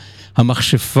 שנה,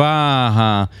 המכשפה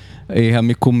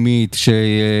המקומית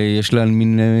שיש לה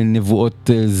מין נבואות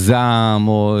זעם,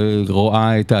 או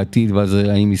רואה את העתיד, ואז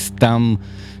האם היא סתם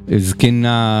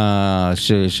זקנה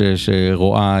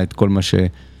שרואה את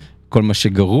כל מה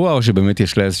שגרוע, או שבאמת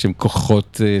יש לה איזשהם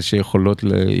כוחות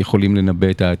שיכולים לנבא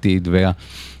את העתיד,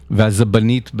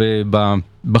 והזבנית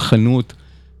בחנות,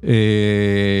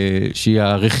 שהיא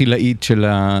הרכילאית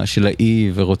של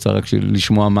האי, ורוצה רק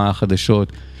לשמוע מה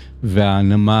החדשות,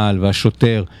 והנמל,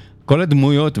 והשוטר, כל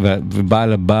הדמויות,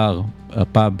 ובעל הבר,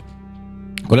 הפאב,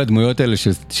 כל הדמויות האלה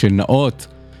שנעות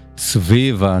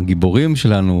סביב הגיבורים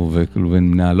שלנו,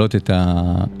 ומנהלות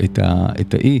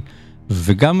את האי,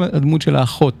 וגם הדמות של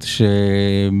האחות,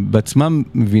 שבעצמה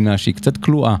מבינה שהיא קצת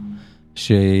כלואה,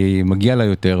 שמגיע לה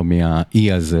יותר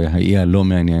מהאי הזה, האי הלא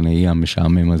מעניין, האי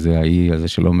המשעמם הזה, האי הזה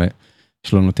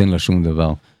שלא נותן לה שום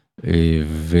דבר.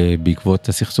 ובעקבות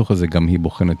הסכסוך הזה גם היא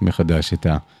בוחנת מחדש את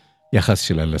היחס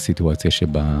שלה לסיטואציה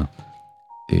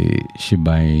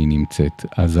שבה היא נמצאת.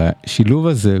 אז השילוב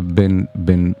הזה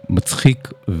בין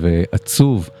מצחיק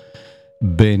ועצוב,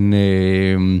 בין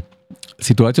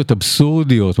סיטואציות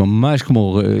אבסורדיות, ממש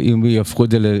כמו, אם יהפכו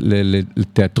את זה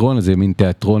לתיאטרון, אז זה מין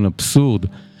תיאטרון אבסורד,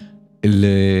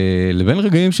 לבין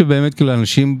רגעים שבאמת כאילו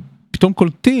אנשים פתאום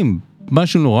קולטים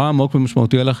משהו נורא עמוק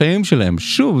ומשמעותי על החיים שלהם.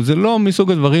 שוב, זה לא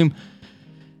מסוג הדברים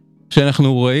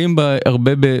שאנחנו רואים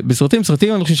הרבה בסרטים.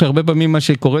 אני חושב שהרבה פעמים מה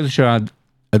שקורה זה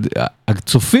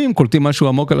שהצופים קולטים משהו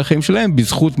עמוק על החיים שלהם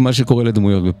בזכות מה שקורה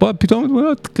לדמויות, ופה פתאום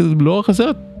הדמויות לאורך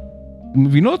הסרט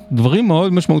מבינות דברים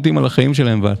מאוד משמעותיים על החיים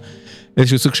שלהם,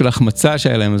 ואיזשהו סוג של החמצה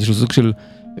שהיה להם, איזשהו סוג של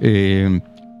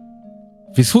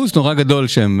פספוס נורא גדול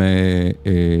שהם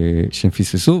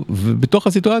פספסו, ובתוך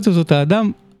הסיטואציה הזאת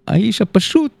האדם, האיש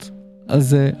הפשוט,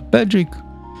 אז פדריק,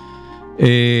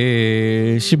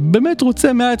 שבאמת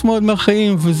רוצה מעט מאוד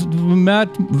מהחיים,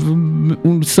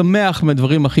 והוא שמח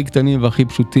מהדברים הכי קטנים והכי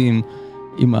פשוטים,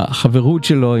 עם החברות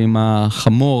שלו, עם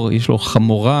החמור, יש לו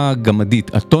חמורה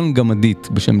גמדית, אתון גמדית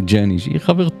בשם ג'ני, שהיא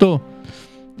חברתו.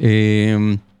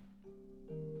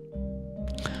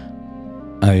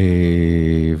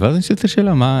 ואז אני שואלת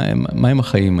השאלה, מה עם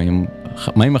החיים?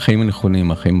 מה עם החיים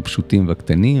הנכונים, החיים הפשוטים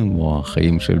והקטנים, או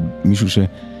החיים של מישהו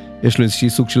שיש לו איזושהי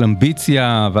סוג של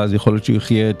אמביציה, ואז יכול להיות שהוא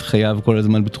יחיה את חייו כל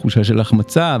הזמן בתחושה של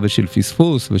החמצה, ושל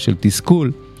פספוס, ושל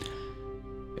תסכול.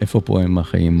 איפה פה הם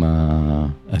החיים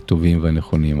הטובים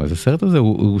והנכונים? אז הסרט הזה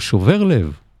הוא שובר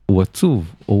לב, הוא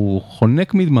עצוב, הוא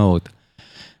חונק מדמעות,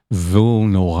 והוא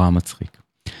נורא מצחיק.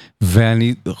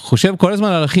 ואני חושב כל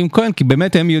הזמן על אחים כהן, כי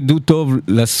באמת הם ידעו טוב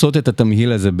לעשות את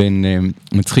התמהיל הזה בין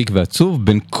מצחיק ועצוב,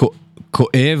 בין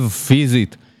כואב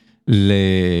פיזית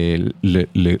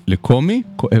לקומי,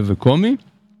 כואב וקומי,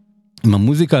 עם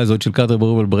המוזיקה הזאת של קרטר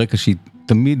ברובל ברקע, שהיא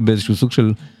תמיד באיזשהו סוג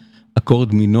של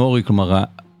אקורד מינורי, כלומר,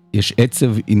 יש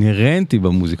עצב אינהרנטי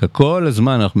במוזיקה, כל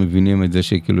הזמן אנחנו מבינים את זה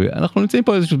שכאילו, אנחנו נמצאים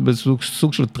פה איזשהו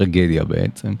סוג של טרגדיה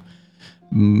בעצם,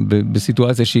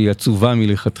 בסיטואציה שהיא עצובה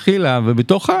מלכתחילה,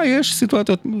 ובתוכה יש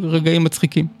סיטואציות, רגעים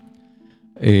מצחיקים.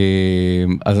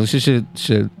 אז אני חושב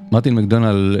שמרטין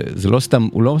מקדונלד, זה לא סתם,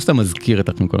 הוא לא סתם מזכיר את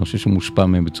אחים כהן, אני חושב שהוא מושפע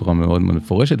מהם בצורה מאוד מאוד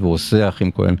מפורשת, והוא עושה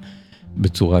אחים כהן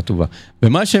בצורה טובה.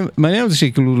 ומה שמעניין זה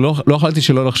שכאילו לא יכולתי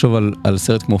שלא לחשוב על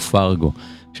סרט כמו פארגו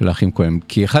של האחים כהן,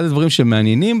 כי אחד הדברים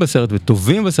שמעניינים בסרט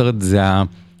וטובים בסרט זה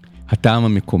הטעם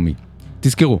המקומי.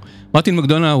 תזכרו, מרטין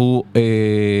מקדונה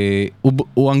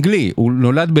הוא אנגלי, הוא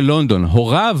נולד בלונדון,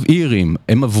 הוריו אירים,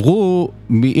 הם עברו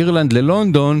מאירלנד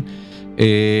ללונדון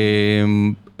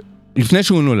לפני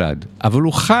שהוא נולד, אבל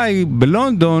הוא חי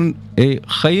בלונדון,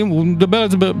 חיים, הוא מדבר על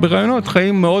זה ברעיונות,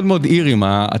 חיים מאוד מאוד אירים,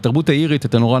 התרבות האירית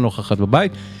הייתה נורא נוכחת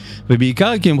בבית,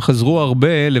 ובעיקר כי הם חזרו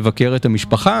הרבה לבקר את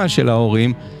המשפחה של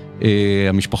ההורים,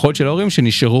 המשפחות של ההורים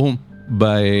שנשארו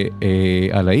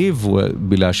על האי, והוא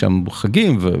בילה שם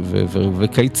חגים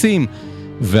וקיצים,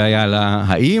 והיה לה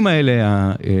האיים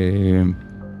האלה,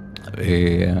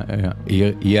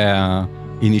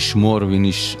 נשמור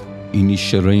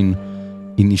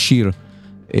ונשיר,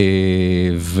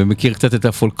 ומכיר קצת את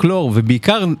הפולקלור,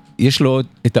 ובעיקר יש לו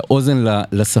את האוזן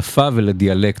לשפה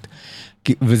ולדיאלקט,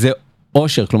 וזה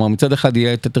אושר, כלומר מצד אחד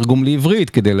יהיה את התרגום לעברית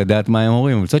כדי לדעת מה הם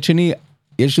אומרים, ומצד שני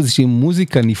יש איזושהי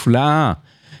מוזיקה נפלאה,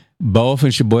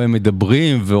 באופן שבו הם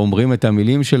מדברים ואומרים את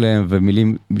המילים שלהם,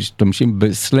 ומילים משתמשים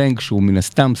בסלנג שהוא מן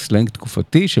הסתם סלנג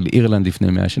תקופתי של אירלנד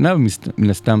לפני 100 שנה, ומן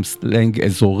הסתם סלנג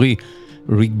אזורי,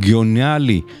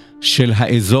 ריגיונלי של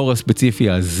האזור הספציפי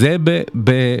הזה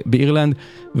באירלנד,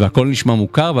 והכל נשמע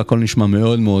מוכר והכל נשמע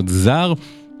מאוד מאוד זר,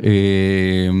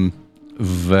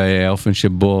 והאופן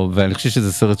שבו, ואני חושב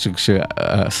שזה סרט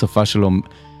שהשפה שלו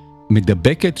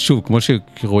מדבקת, שוב, כמו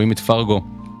שרואים את פארגו,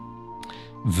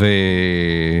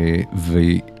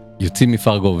 ויוצאים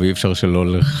מפארגו ואי אפשר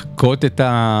שלא לחכות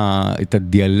את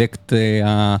הדיאלקט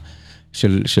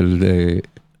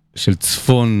של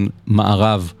צפון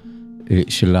מערב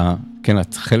של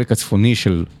החלק הצפוני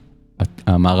של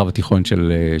המערב התיכון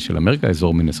של אמריקה,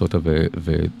 אזור מינסוטה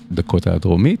ודקוטה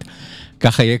הדרומית.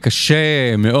 ככה יהיה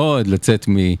קשה מאוד לצאת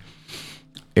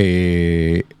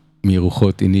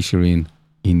מרוחות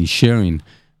אינישרין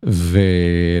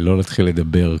ולא להתחיל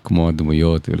לדבר כמו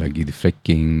הדמויות ולהגיד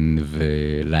פקינג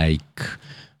ולייק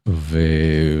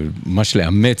וממש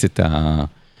לאמץ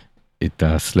את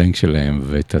הסלנג שלהם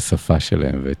ואת השפה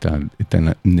שלהם ואת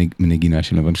הנגינה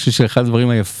שלהם. ואני חושב שאחד הדברים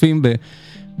היפים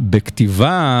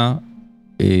בכתיבה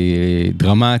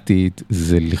דרמטית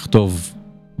זה לכתוב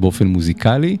באופן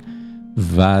מוזיקלי,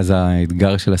 ואז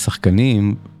האתגר של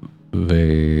השחקנים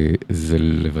וזה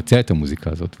לבצע את המוזיקה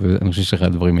הזאת, ואני חושב שאחד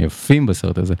הדברים היפים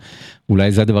בסרט הזה,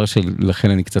 אולי זה הדבר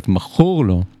שלכן אני קצת מכור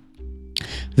לו,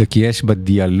 זה כי יש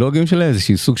בדיאלוגים שלה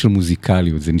איזושהי סוג של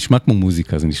מוזיקליות, זה נשמע כמו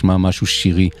מוזיקה, זה נשמע משהו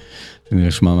שירי, זה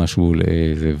נשמע משהו,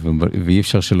 ואי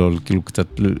אפשר שלא כאילו קצת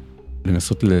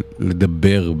לנסות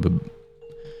לדבר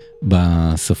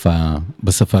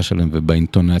בשפה שלהם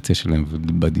ובאינטונציה שלהם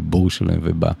ובדיבור שלהם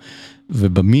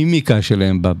ובמימיקה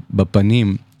שלהם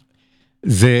בפנים.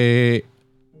 זה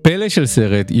פלא של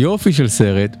סרט, יופי של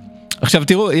סרט. עכשיו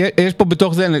תראו, יש פה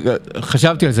בתוך זה,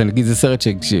 חשבתי על זה, נגיד זה סרט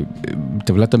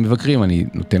שבטבלת המבקרים אני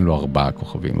נותן לו 4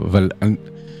 כוכבים,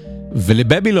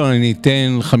 ולבבילון אני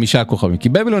אתן 5 כוכבים, כי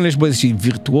בבילון יש בו איזושהי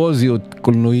וירטואוזיות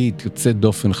קולנועית, יוצאת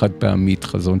דופן חד פעמית,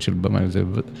 חזון של במה,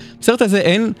 בסרט הזה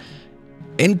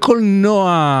אין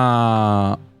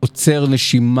קולנוע עוצר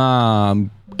נשימה,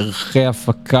 ערכי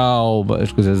הפקה או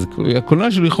משהו כזה,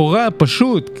 הקולנוע של לכאורה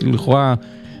פשוט, לכאורה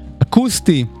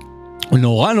אקוסטי,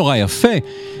 נורא נורא יפה,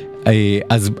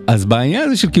 אז בעניין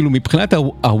הזה של כאילו מבחינת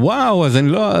הוואו, אז אני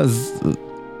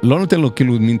לא נותן לו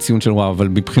כאילו מין ציון של וואו, אבל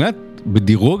מבחינת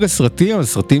בדירוג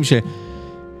הסרטים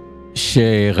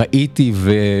שראיתי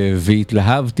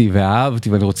והתלהבתי ואהבתי,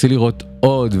 ואני רוצה לראות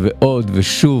עוד ועוד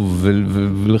ושוב,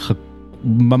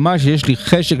 ממש יש לי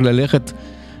חשק ללכת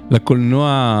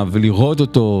לקולנוע ולראות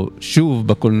אותו שוב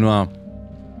בקולנוע.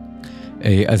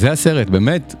 אז זה הסרט,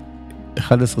 באמת,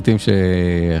 אחד הסרטים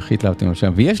שהכי התלהבתי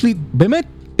שם, ויש לי, באמת,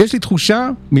 יש לי תחושה,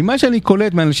 ממה שאני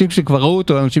קולט מאנשים שכבר ראו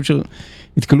אותו, אנשים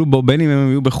שהתקלו בו, בין אם הם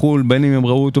היו בחול, בין אם הם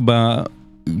ראו אותו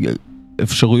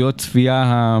באפשרויות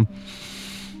צפייה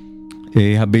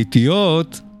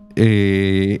הביתיות,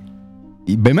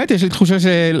 באמת יש לי תחושה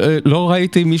שלא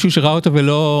ראיתי מישהו שראה אותו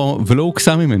ולא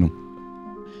הוקסם ממנו.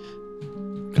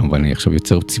 כמובן אני עכשיו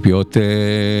יוצר ציפיות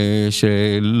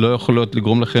שלא יכולות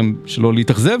לגרום לכם שלא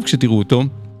להתאכזב כשתראו אותו.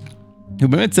 הוא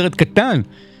באמת סרט קטן,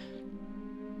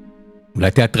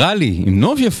 אולי תיאטרלי, עם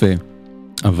נוף יפה,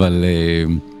 אבל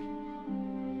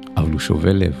הוא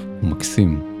שובה לב, הוא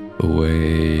מקסים,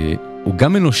 הוא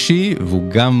גם אנושי,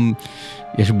 והוא גם,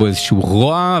 יש בו איזשהו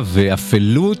רוע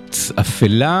ואפלות,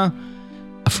 אפלה,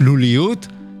 אפלוליות,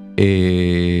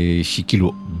 שהיא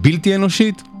כאילו בלתי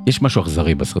אנושית. יש משהו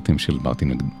אכזרי בסרטים של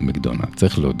מרטין מקדונה,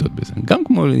 צריך להודות בזה, גם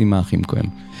כמו עם האחים כהן.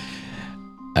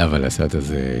 אבל הסרט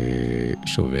הזה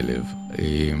שובה לב.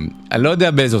 אני לא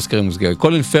יודע באיזה אוסקרים הוא יזכה.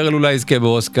 קולין פרל אולי יזכה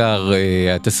באוסקר,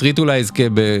 התסריט אולי יזכה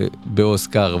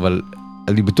באוסקר, אבל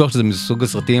אני בטוח שזה מסוג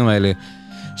הסרטים האלה,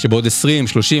 שבעוד 20,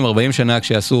 30, 40 שנה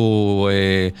כשיעשו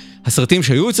הסרטים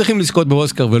שהיו צריכים לזכות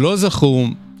באוסקר ולא זכו,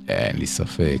 אין לי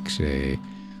ספק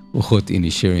שרוחות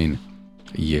אינישרין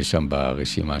יהיה שם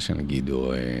ברשימה שנגיד,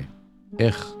 או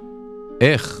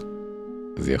איך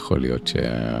זה יכול להיות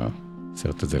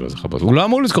שהסרט הזה לא זכה באוסקר. הוא לא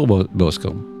אמור לזכור באוסקר.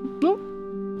 לא.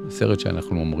 הסרט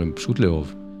שאנחנו אמורים פשוט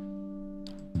לאהוב,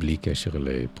 בלי קשר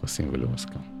לפרסים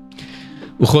ולאוסקר.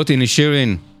 רוחות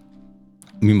אינישרין,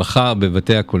 ממחר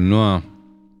בבתי הקולנוע.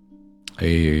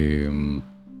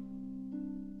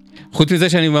 חוץ מזה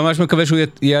שאני ממש מקווה שהוא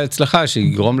יהיה הצלחה,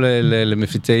 שיגרום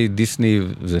למפיצי דיסני,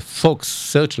 זה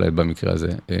פוקס, סרצ'לייט במקרה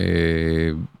הזה,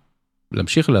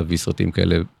 להמשיך להביא סרטים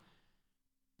כאלה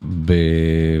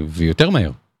ויותר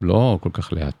מהר, לא כל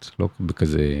כך לאט, לא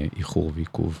בכזה איחור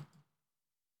ועיכוב.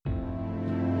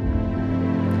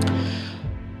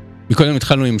 מקודם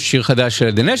התחלנו עם שיר חדש של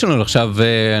The National, עכשיו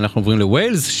אנחנו עוברים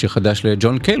לווילס, שיר חדש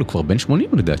לג'ון קייל, הוא כבר בן 80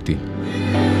 לדעתי.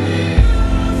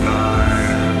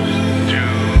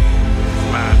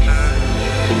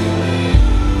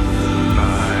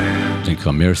 זה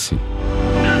נקרא מרסי.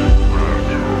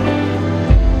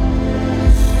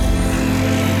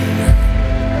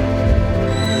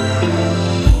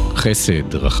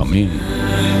 חסד, רחמים.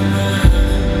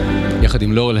 יחד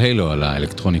עם לורל הילו על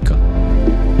האלקטרוניקה.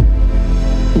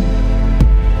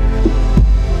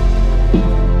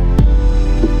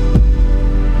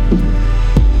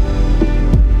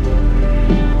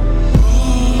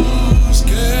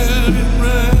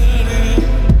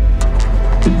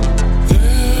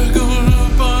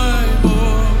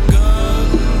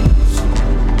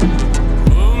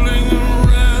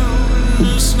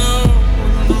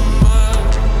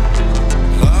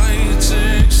 Lights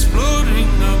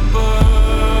exploding above.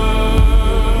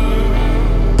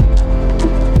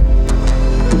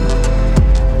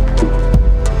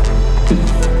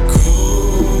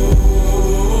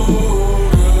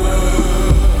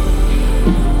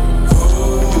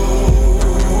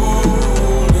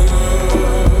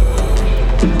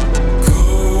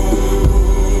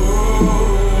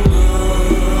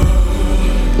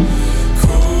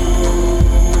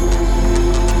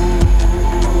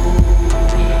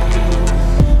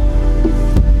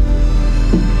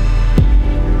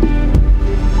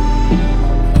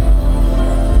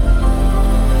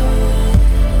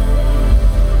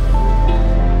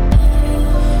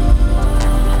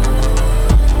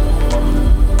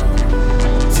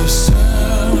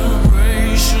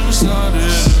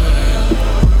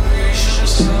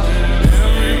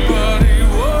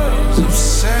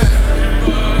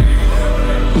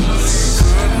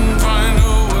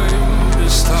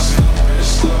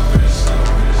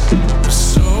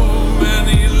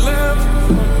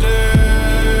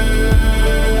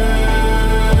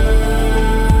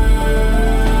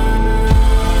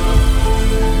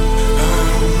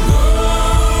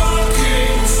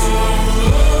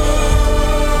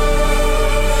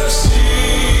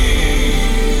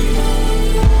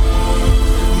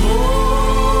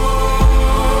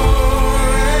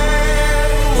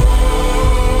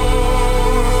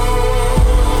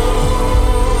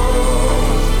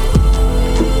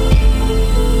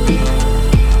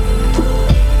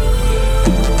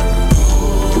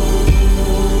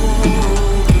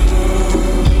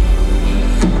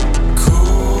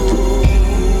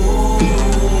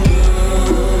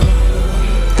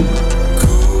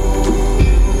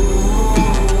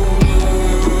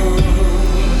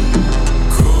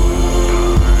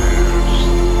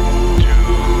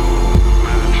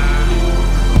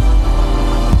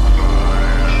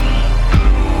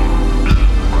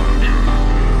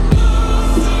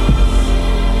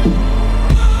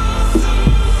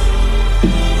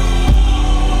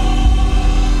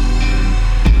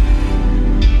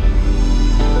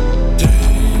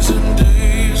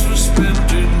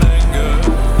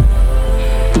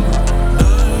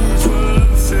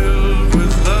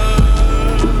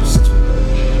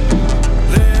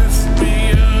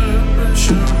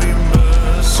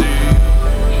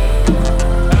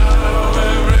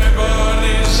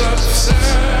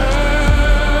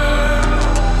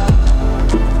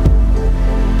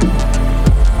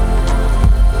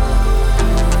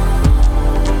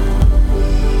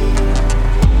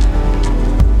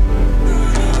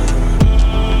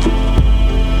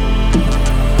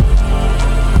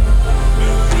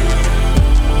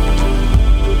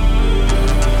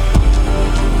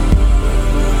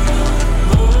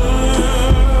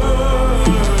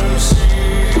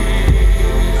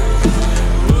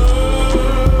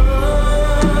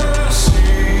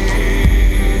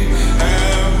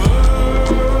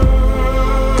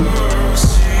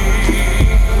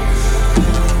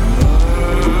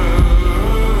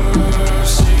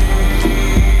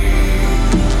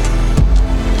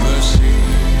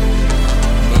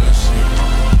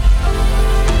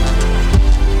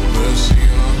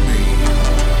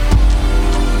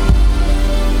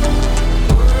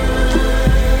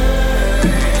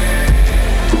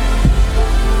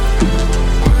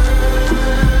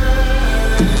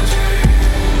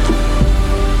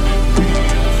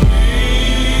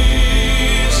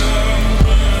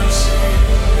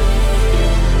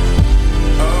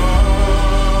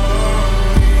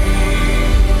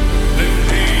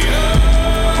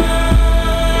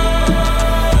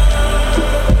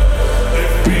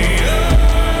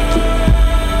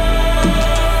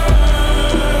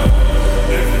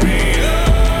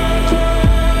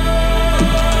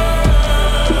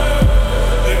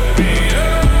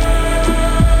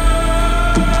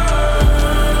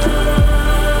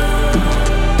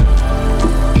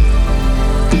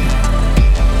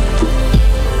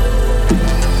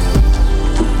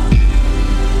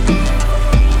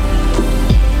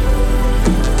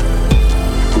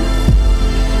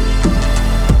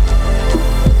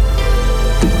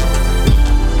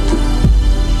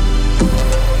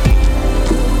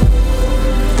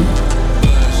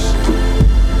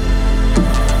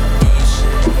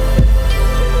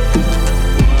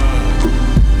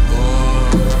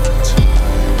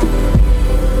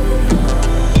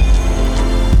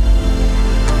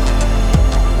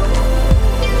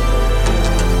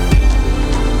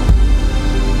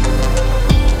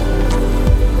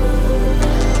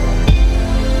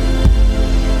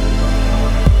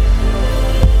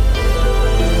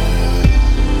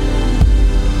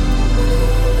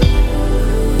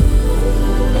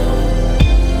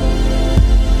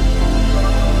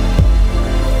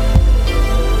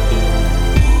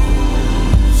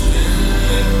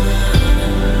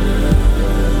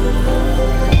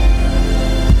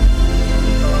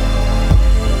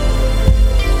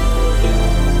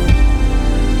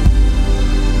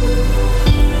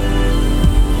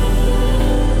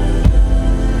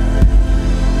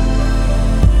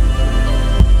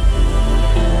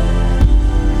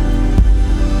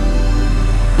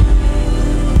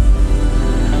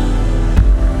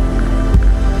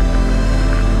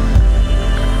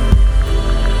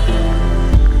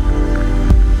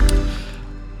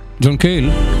 ג'ון קייל,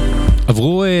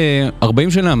 עברו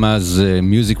 40 שנה מאז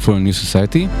Music for a New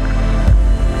Society,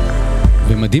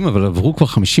 ומדהים, אבל עברו כבר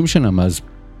 50 שנה מאז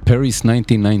פריס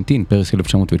 1919, פריס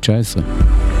 1919.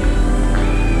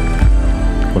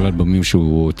 כל האלבומים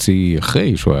שהוא הוציא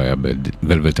אחרי שהוא היה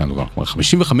בוולווט אנדרגראונד, כלומר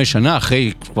 55 שנה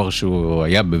אחרי כבר שהוא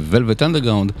היה בוולווט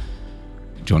אנדרגראונד,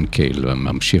 ג'ון קייל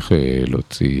ממשיך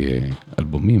להוציא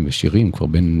אלבומים ושירים כבר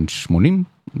בין 80,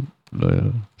 לא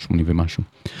 80 ומשהו.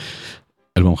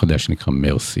 אלבום חדש שנקרא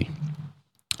מרסי.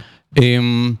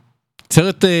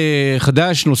 סרט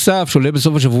חדש נוסף שעולה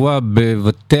בסוף השבוע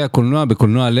בבתי הקולנוע,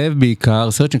 בקולנוע לב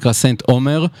בעיקר, סרט שנקרא סנט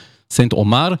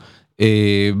עומר.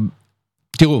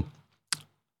 תראו,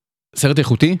 סרט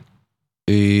איכותי,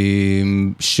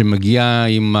 שמגיע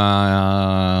עם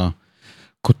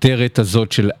הכותרת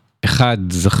הזאת של אחד,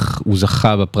 הוא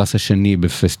זכה בפרס השני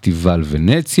בפסטיבל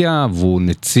ונציה, והוא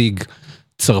נציג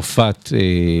צרפת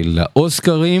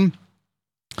לאוסקרים,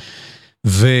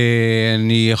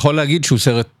 ואני יכול להגיד שהוא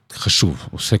סרט חשוב,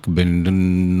 עוסק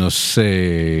בנושא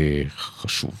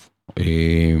חשוב.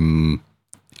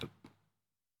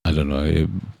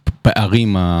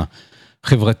 פערים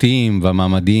החברתיים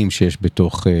והמעמדיים שיש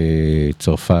בתוך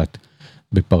צרפת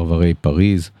בפרברי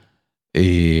פריז,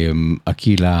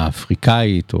 הקהילה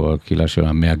האפריקאית או הקהילה של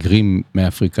המהגרים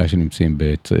מאפריקה שנמצאים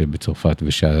בצרפת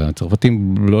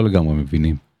ושהצרפתים לא לגמרי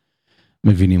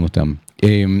מבינים אותם.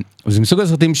 זה מסוג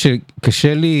הסרטים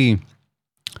שקשה לי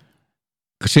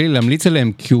להמליץ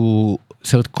עליהם כי הוא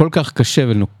סרט כל כך קשה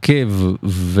ונוקב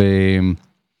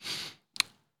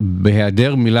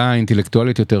ובהיעדר מילה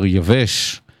אינטלקטואלית יותר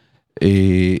יבש,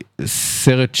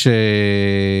 סרט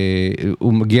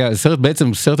שהוא מגיע,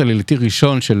 סרט עלילתי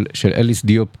ראשון של אליס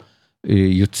דיופ,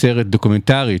 יוצרת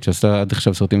דוקומנטרית שעשתה עד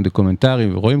עכשיו סרטים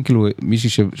דוקומנטריים, ורואים כאילו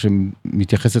מישהי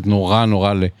שמתייחסת נורא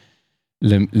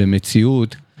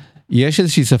למציאות. יש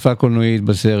איזושהי שפה קולנועית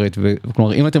בסרט,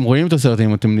 וכלומר אם אתם רואים את הסרט,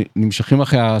 אם אתם נמשכים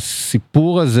אחרי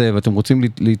הסיפור הזה ואתם רוצים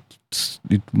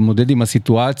להתמודד עם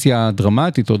הסיטואציה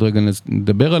הדרמטית, עוד רגע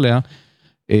נדבר עליה,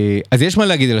 אז יש מה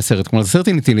להגיד על הסרט. כלומר, הסרט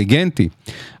אינטליגנטי,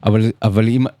 אבל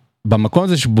אם במקום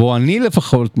הזה שבו אני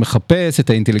לפחות מחפש את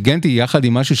האינטליגנטי יחד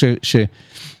עם משהו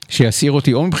שיסיר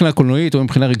אותי או מבחינה קולנועית או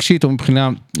מבחינה רגשית או מבחינה,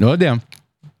 לא יודע,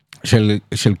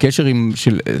 של קשר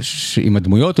עם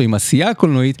הדמויות או עם עשייה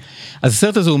הקולנועית, אז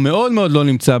הסרט הזה הוא מאוד מאוד לא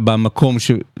נמצא במקום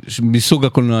מסוג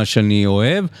הקולנוע שאני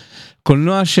אוהב,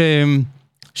 קולנוע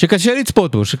שקשה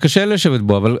לצפות בו, שקשה לשבת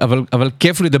בו, אבל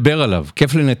כיף לדבר עליו,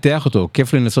 כיף לנתח אותו,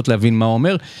 כיף לנסות להבין מה הוא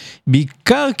אומר,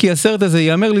 בעיקר כי הסרט הזה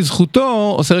יאמר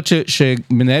לזכותו, או סרט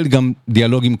שמנהל גם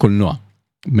דיאלוג עם קולנוע,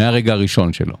 מהרגע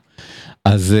הראשון שלו.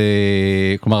 אז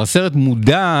כלומר הסרט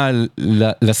מודע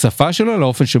לשפה שלו,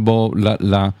 לאופן שבו,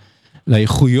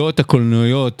 לאיכויות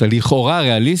הקולנועיות, הלכאורה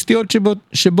ריאליסטיות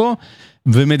שבו,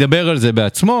 ומדבר על זה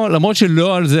בעצמו, למרות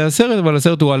שלא על זה הסרט, אבל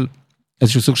הסרט הוא על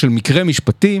איזשהו סוג של מקרה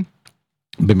משפטי.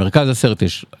 במרכז הסרט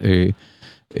יש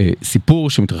סיפור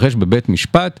שמתרחש בבית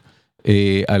משפט,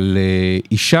 על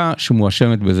אישה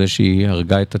שמואשמת בזה שהיא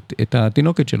הרגה את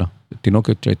התינוקת שלה,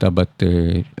 תינוקת שהייתה בת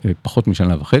פחות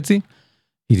משנה וחצי,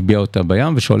 הטביעה אותה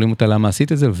בים ושואלים אותה למה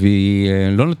עשית את זה,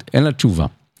 ואין לה תשובה.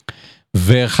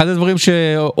 ואחד הדברים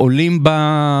שעולים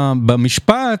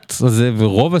במשפט הזה,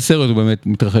 ורוב הסרט הוא באמת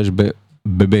מתרחש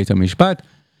בבית המשפט,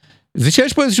 זה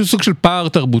שיש פה איזשהו סוג של פער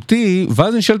תרבותי,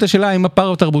 ואז נשאלת השאלה האם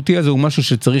הפער התרבותי הזה הוא משהו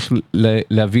שצריך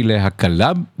להביא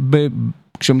להקלה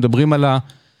כשמדברים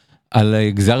על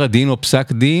גזר הדין או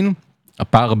פסק דין,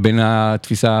 הפער בין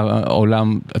התפיסה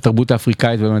העולם, התרבות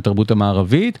האפריקאית ובין התרבות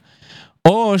המערבית,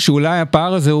 או שאולי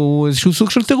הפער הזה הוא איזשהו סוג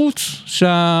של תירוץ,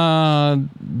 שהדמות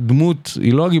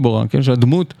היא לא הגיבורה, כן?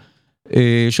 שהדמות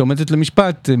שעומדת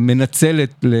למשפט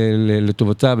מנצלת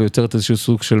לטובתה ויוצרת איזשהו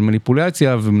סוג של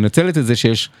מניפולציה, ומנצלת את זה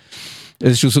שיש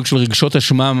איזשהו סוג של רגשות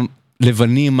אשמה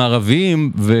לבנים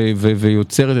ערביים,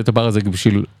 ויוצרת את הפער הזה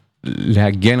בשביל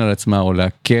להגן על עצמה או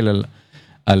להקל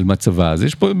על מצבה. אז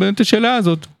יש פה באמת השאלה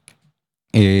הזאת,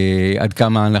 עד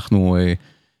כמה אנחנו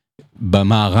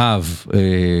במערב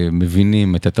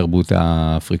מבינים את התרבות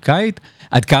האפריקאית,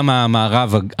 עד כמה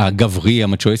המערב הגברי,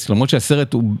 המצ'ואיסטי, למרות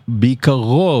שהסרט הוא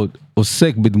בעיקרו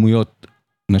עוסק בדמויות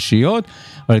נשיות,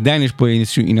 אבל עדיין יש פה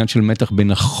איזשהו עניין של מתח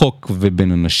בין החוק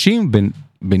ובין אנשים,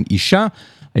 בין אישה,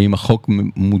 האם החוק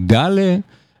מודע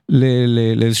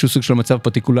לאיזשהו סוג של מצב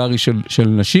פרטיקולרי של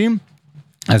נשים,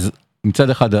 אז מצד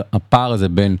אחד הפער הזה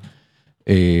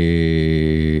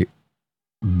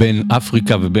בין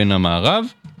אפריקה ובין המערב,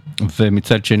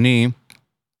 ומצד שני,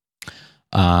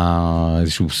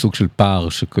 איזשהו סוג של פער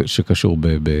שקשור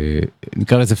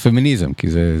נקרא לזה פמיניזם, כי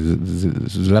זה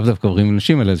לאו דווקא גברים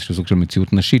ונשים, אלא איזשהו סוג של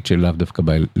מציאות נשית, שלאו דווקא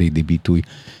בא לידי ביטוי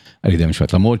על ידי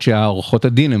המשפט, למרות שהעורכות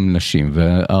הדין הן נשים,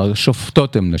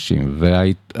 והשופטות הן נשים,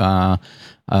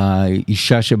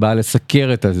 והאישה שבאה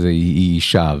לסקר את הזה היא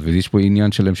אישה, ויש פה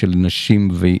עניין שלהם של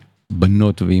נשים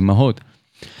ובנות ואימהות.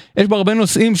 יש בה הרבה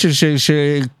נושאים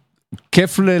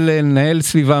שכיף לנהל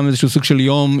סביבם איזשהו סוג של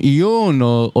יום עיון,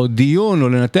 או דיון, או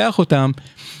לנתח אותם,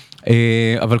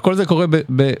 אבל כל זה קורה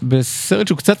בסרט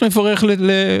שהוא קצת מפורך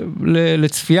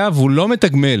לצפייה, והוא לא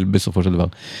מתגמל בסופו של דבר.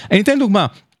 אני אתן דוגמה.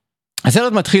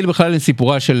 הסרט מתחיל בכלל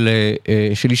לסיפורה של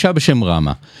אישה בשם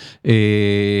רמה.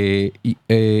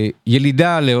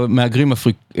 ילידה למהגרים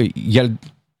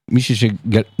מישהי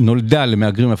שנולדה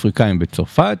למהגרים אפריקאים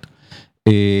בצרפת,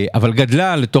 אבל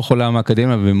גדלה לתוך עולם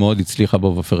האקדמיה ומאוד הצליחה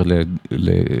בו והופכת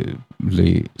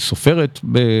לסופרת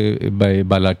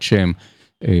בעלת שם,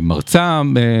 מרצה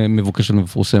מבוקשת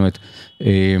ומפורסמת,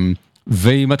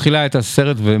 והיא מתחילה את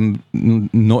הסרט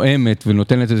ונואמת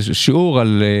ונותנת איזה שיעור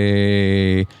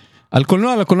על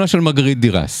קולנוע של מרגריט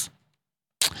דיראס.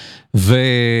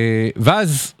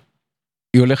 ואז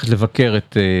היא הולכת לבקר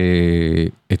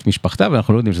את משפחתה,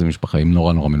 ואנחנו לא יודעים שזו משפחה, היא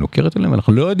נורא מנוכרת אליהם,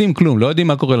 אנחנו לא יודעים כלום, לא יודעים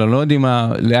מה קורה לה, לא יודעים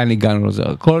לאן הגענו לזה,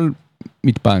 הכל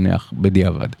מתפענח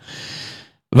בדיעבד.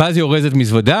 ואז היא אורזת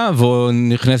מזוודה,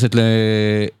 ונכנסת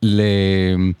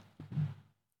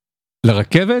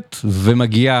לרכבת,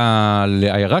 ומגיעה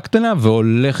לעיירה קטנה,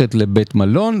 והולכת לבית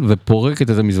מלון,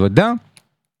 ופורקת את המזוודה,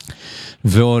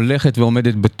 והולכת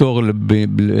ועומדת בתור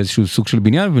לאיזשהו סוג של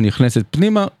בניין, ונכנסת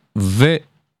פנימה,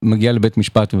 ומגיעה לבית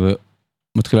משפט,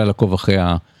 ומתחילה לעקוב אחרי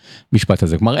המשפט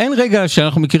הזה. כלומר, אין רגע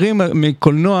שאנחנו מכירים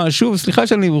מקולנוע, שוב, סליחה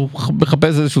שאני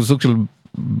מחפש איזשהו סוג של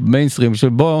מיינסטרים,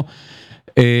 שבו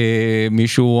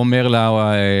מישהו אומר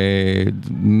לה,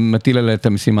 מטיל עליה את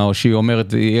המשימה, או שהיא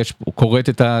אומרת, הוא קוראת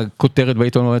את הכותרת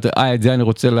בעיתון, אומרת, את זה אני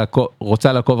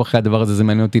רוצה לעקוב אחרי הדבר הזה, זה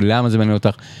מעניין אותי, למה זה מעניין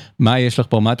אותך, מה יש לך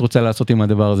פה, מה את רוצה לעשות עם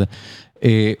הדבר הזה.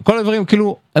 כל הדברים,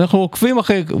 כאילו, אנחנו עוקבים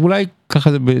אחרי, אולי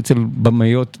ככה זה אצל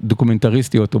במאיות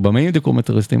דוקומנטריסטיות, או במאים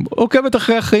דוקומנטריסטים, עוקבת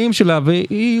אחרי החיים שלה,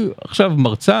 והיא עכשיו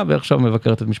מרצה, ועכשיו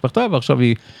מבקרת את משפחתה, ועכשיו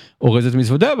היא אורזת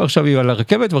מזוודה, ועכשיו היא על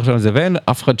הרכבת, ועכשיו זה, ואין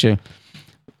אף אחד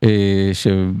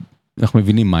שאנחנו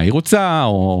מבינים מה היא רוצה,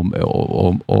 או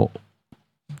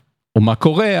מה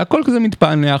קורה, הכל כזה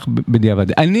מתפענח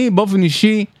בדיעבד. אני באופן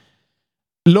אישי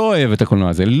לא אוהב את הקולנוע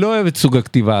הזה, לא אוהב את סוג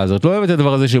הכתיבה הזאת, לא אוהב את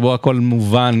הדבר הזה שבו הכל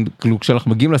מובן, כאילו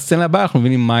כשאנחנו מגיעים לסצנה הבאה, אנחנו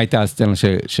מבינים מה הייתה הסצנה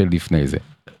שלפני זה.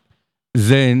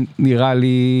 זה נראה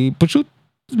לי פשוט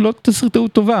לא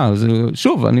תסריטאות טובה,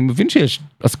 שוב, אני מבין שיש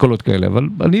אסכולות כאלה, אבל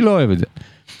אני לא אוהב את זה.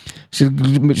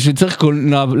 שצריך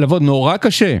לעבוד נורא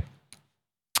קשה,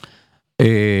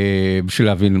 בשביל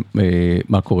להבין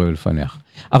מה קורה ולפענח.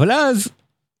 אבל אז,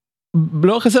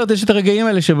 לאורך הסרט יש את הרגעים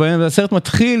האלה שבהם הסרט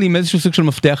מתחיל עם איזשהו סוג של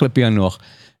מפתח לפענוח,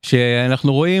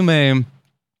 שאנחנו רואים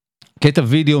קטע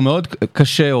וידאו מאוד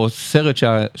קשה, או סרט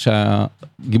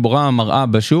שהגיבורה מראה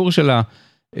בשיעור שלה,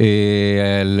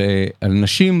 על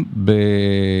נשים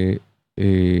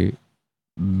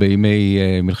בימי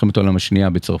מלחמת העולם השנייה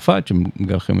בצרפת,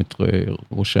 שמגלחם את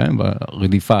ראשיהם,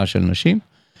 והרדיפה של נשים,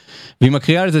 והיא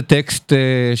מקריאה על זה טקסט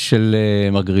של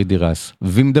מרגריט דיראס,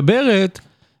 והיא מדברת,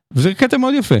 וזה קטע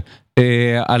מאוד יפה,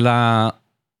 על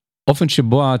האופן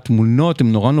שבו התמונות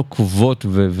הן נורא נוקבות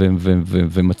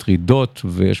ומטרידות,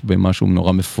 ויש בהם משהו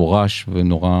נורא מפורש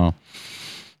ונורא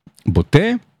בוטה,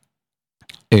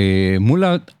 מול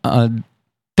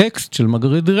הטקסט של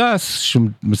מרגריט דיראס,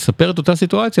 שמספר את אותה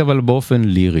סיטואציה, אבל באופן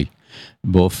לירי,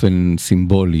 באופן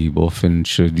סימבולי, באופן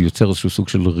שיוצר איזשהו סוג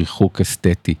של ריחוק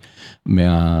אסתטי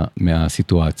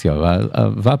מהסיטואציה,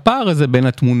 והפער הזה בין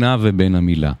התמונה ובין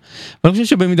המילה. ואני חושב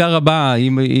שבמידה רבה,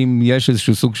 אם יש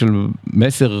איזשהו סוג של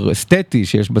מסר אסתטי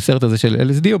שיש בסרט הזה של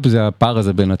LSD, זה הפער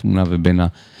הזה בין התמונה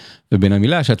ובין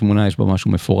המילה, שהתמונה יש בה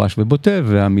משהו מפורש ובוטה,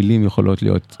 והמילים יכולות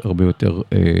להיות הרבה יותר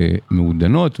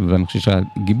מעודנות, ואני חושב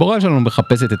שהגיבורה שלנו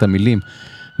מחפשת את המילים,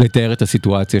 לתאר את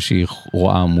הסיטואציה שהיא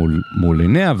רואה מול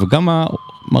עיניה, וגם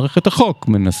מערכת החוק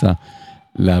מנסה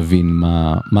להבין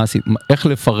איך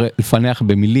לפענח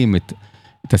במילים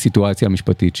את הסיטואציה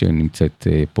המשפטית שנמצאת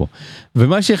פה.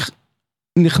 ומה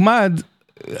שנחמד,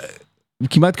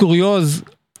 כמעט קוריוז,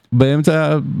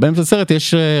 באמצע הסרט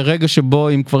יש רגע שבו,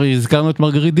 אם כבר הזכרנו את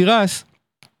מרגריט דיראס,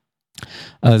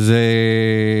 אז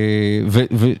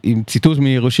ועם ציטוט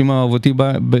מהירושימה אהובתי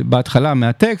בהתחלה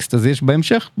מהטקסט, אז יש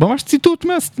בהמשך ממש ציטוט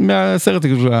מהסרט,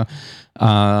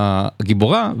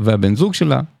 הגיבורה והבן זוג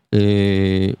שלה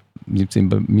נמצאים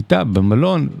במיטה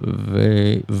במלון,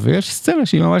 ויש סצנה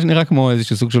שהיא ממש נראה כמו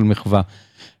איזשהו סוג של מחווה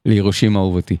להירושימה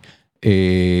אהובתי.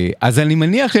 אז אני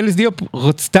מניח LSD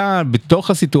רצתה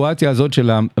בתוך הסיטואציה הזאת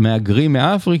של המהגרים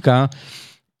מאפריקה,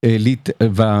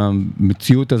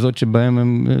 והמציאות הזאת שבהם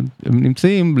הם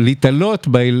נמצאים, להתעלות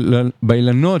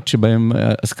באילנות שבהם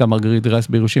עסקה מרגריט דיראס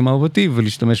בירושים אהובתי,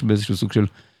 ולהשתמש באיזשהו סוג של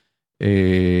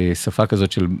שפה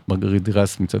כזאת של מרגריט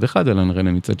דיראס מצד אחד, אלן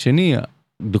רנה מצד שני,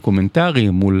 דוקומנטרי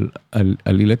מול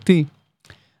עלילתי.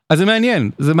 אז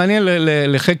זה מעניין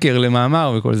לחקר,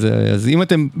 למאמר וכל זה. אז אם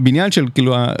אתם בעניין של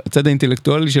כאילו הצד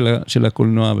האינטלקטואלי של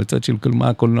הקולנוע, בצד של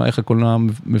הקולנוע, איך הקולנוע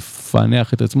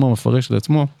מפענח את עצמו, מפרש את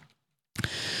עצמו,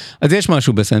 אז יש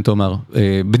משהו בסנט אומר,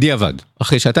 בדיעבד.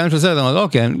 אחרי שעתיים של סרט, אמר,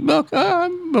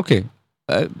 אוקיי,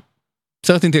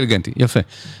 סרט אינטליגנטי, יפה.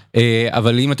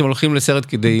 אבל אם אתם הולכים לסרט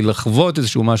כדי לחוות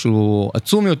איזשהו משהו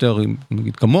עצום יותר,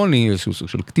 נגיד כמוני, איזשהו סוג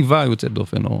של כתיבה יוצאת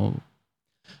דופן, או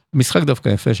משחק דווקא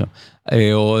יפה שם,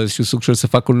 או איזשהו סוג של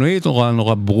שפה קולנועית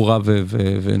נורא ברורה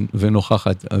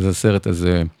ונוכחת, אז הסרט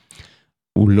הזה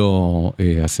הוא לא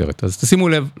הסרט. אז תשימו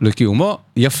לב לקיומו,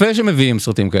 יפה שמביאים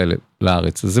סרטים כאלה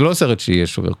לארץ, זה לא סרט שיהיה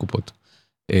שובר קופות,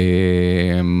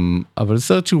 אבל זה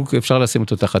סרט שאפשר לשים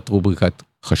אותו תחת רובריקת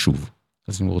חשוב.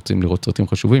 אז אם רוצים לראות סרטים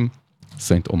חשובים,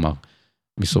 סנט אומר,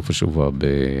 מסוף השבוע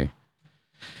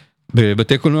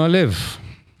בבתי קולנוע לב.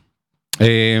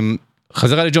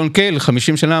 חזרה לג'ון קייל,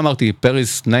 50 שנה אמרתי,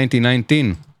 פריס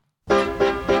 1919.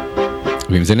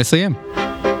 ועם זה נסיים.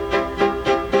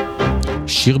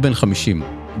 שיר בן 50,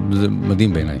 זה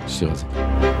מדהים בעיניי, השיר הזה.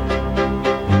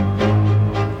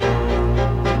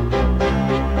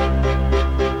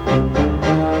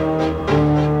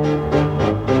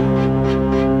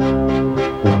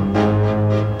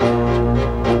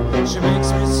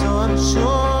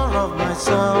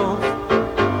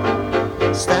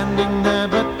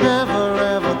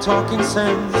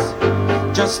 Sense.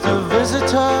 Just a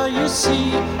visitor, you see,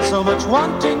 so much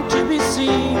wanting to be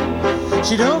seen.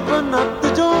 She'd open up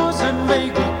the doors and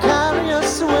vaguely carry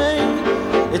us away.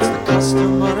 It's the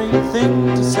customary thing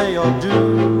to say or do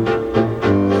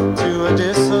to a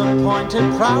disappointed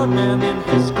proud man in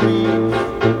his grief.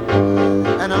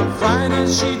 And on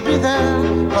Fridays she'd be there,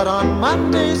 but on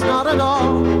Mondays not at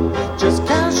all, just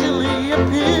casually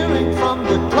appearing from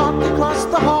the clock across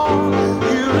the hall.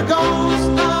 Here it goes.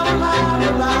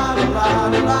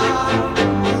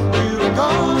 Here it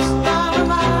goes,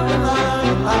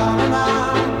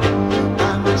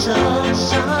 and the church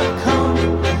shall not come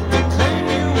to claim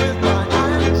you with my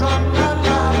iron drum.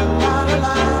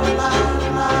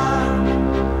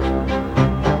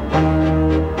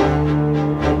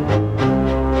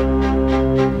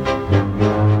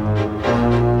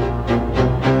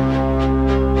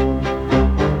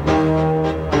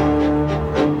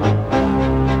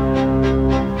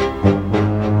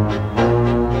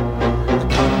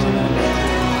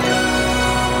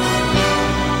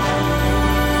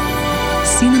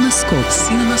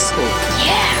 סינמסקופ.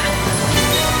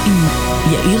 עם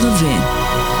יאיר רווה.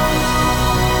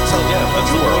 So yeah,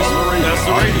 that's the world. That's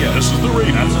the radio. This is the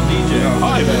radio. That's a DJ.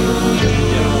 Hi, man.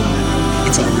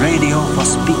 It's a radio for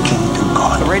speaking to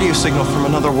God. A radio signal from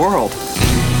another world.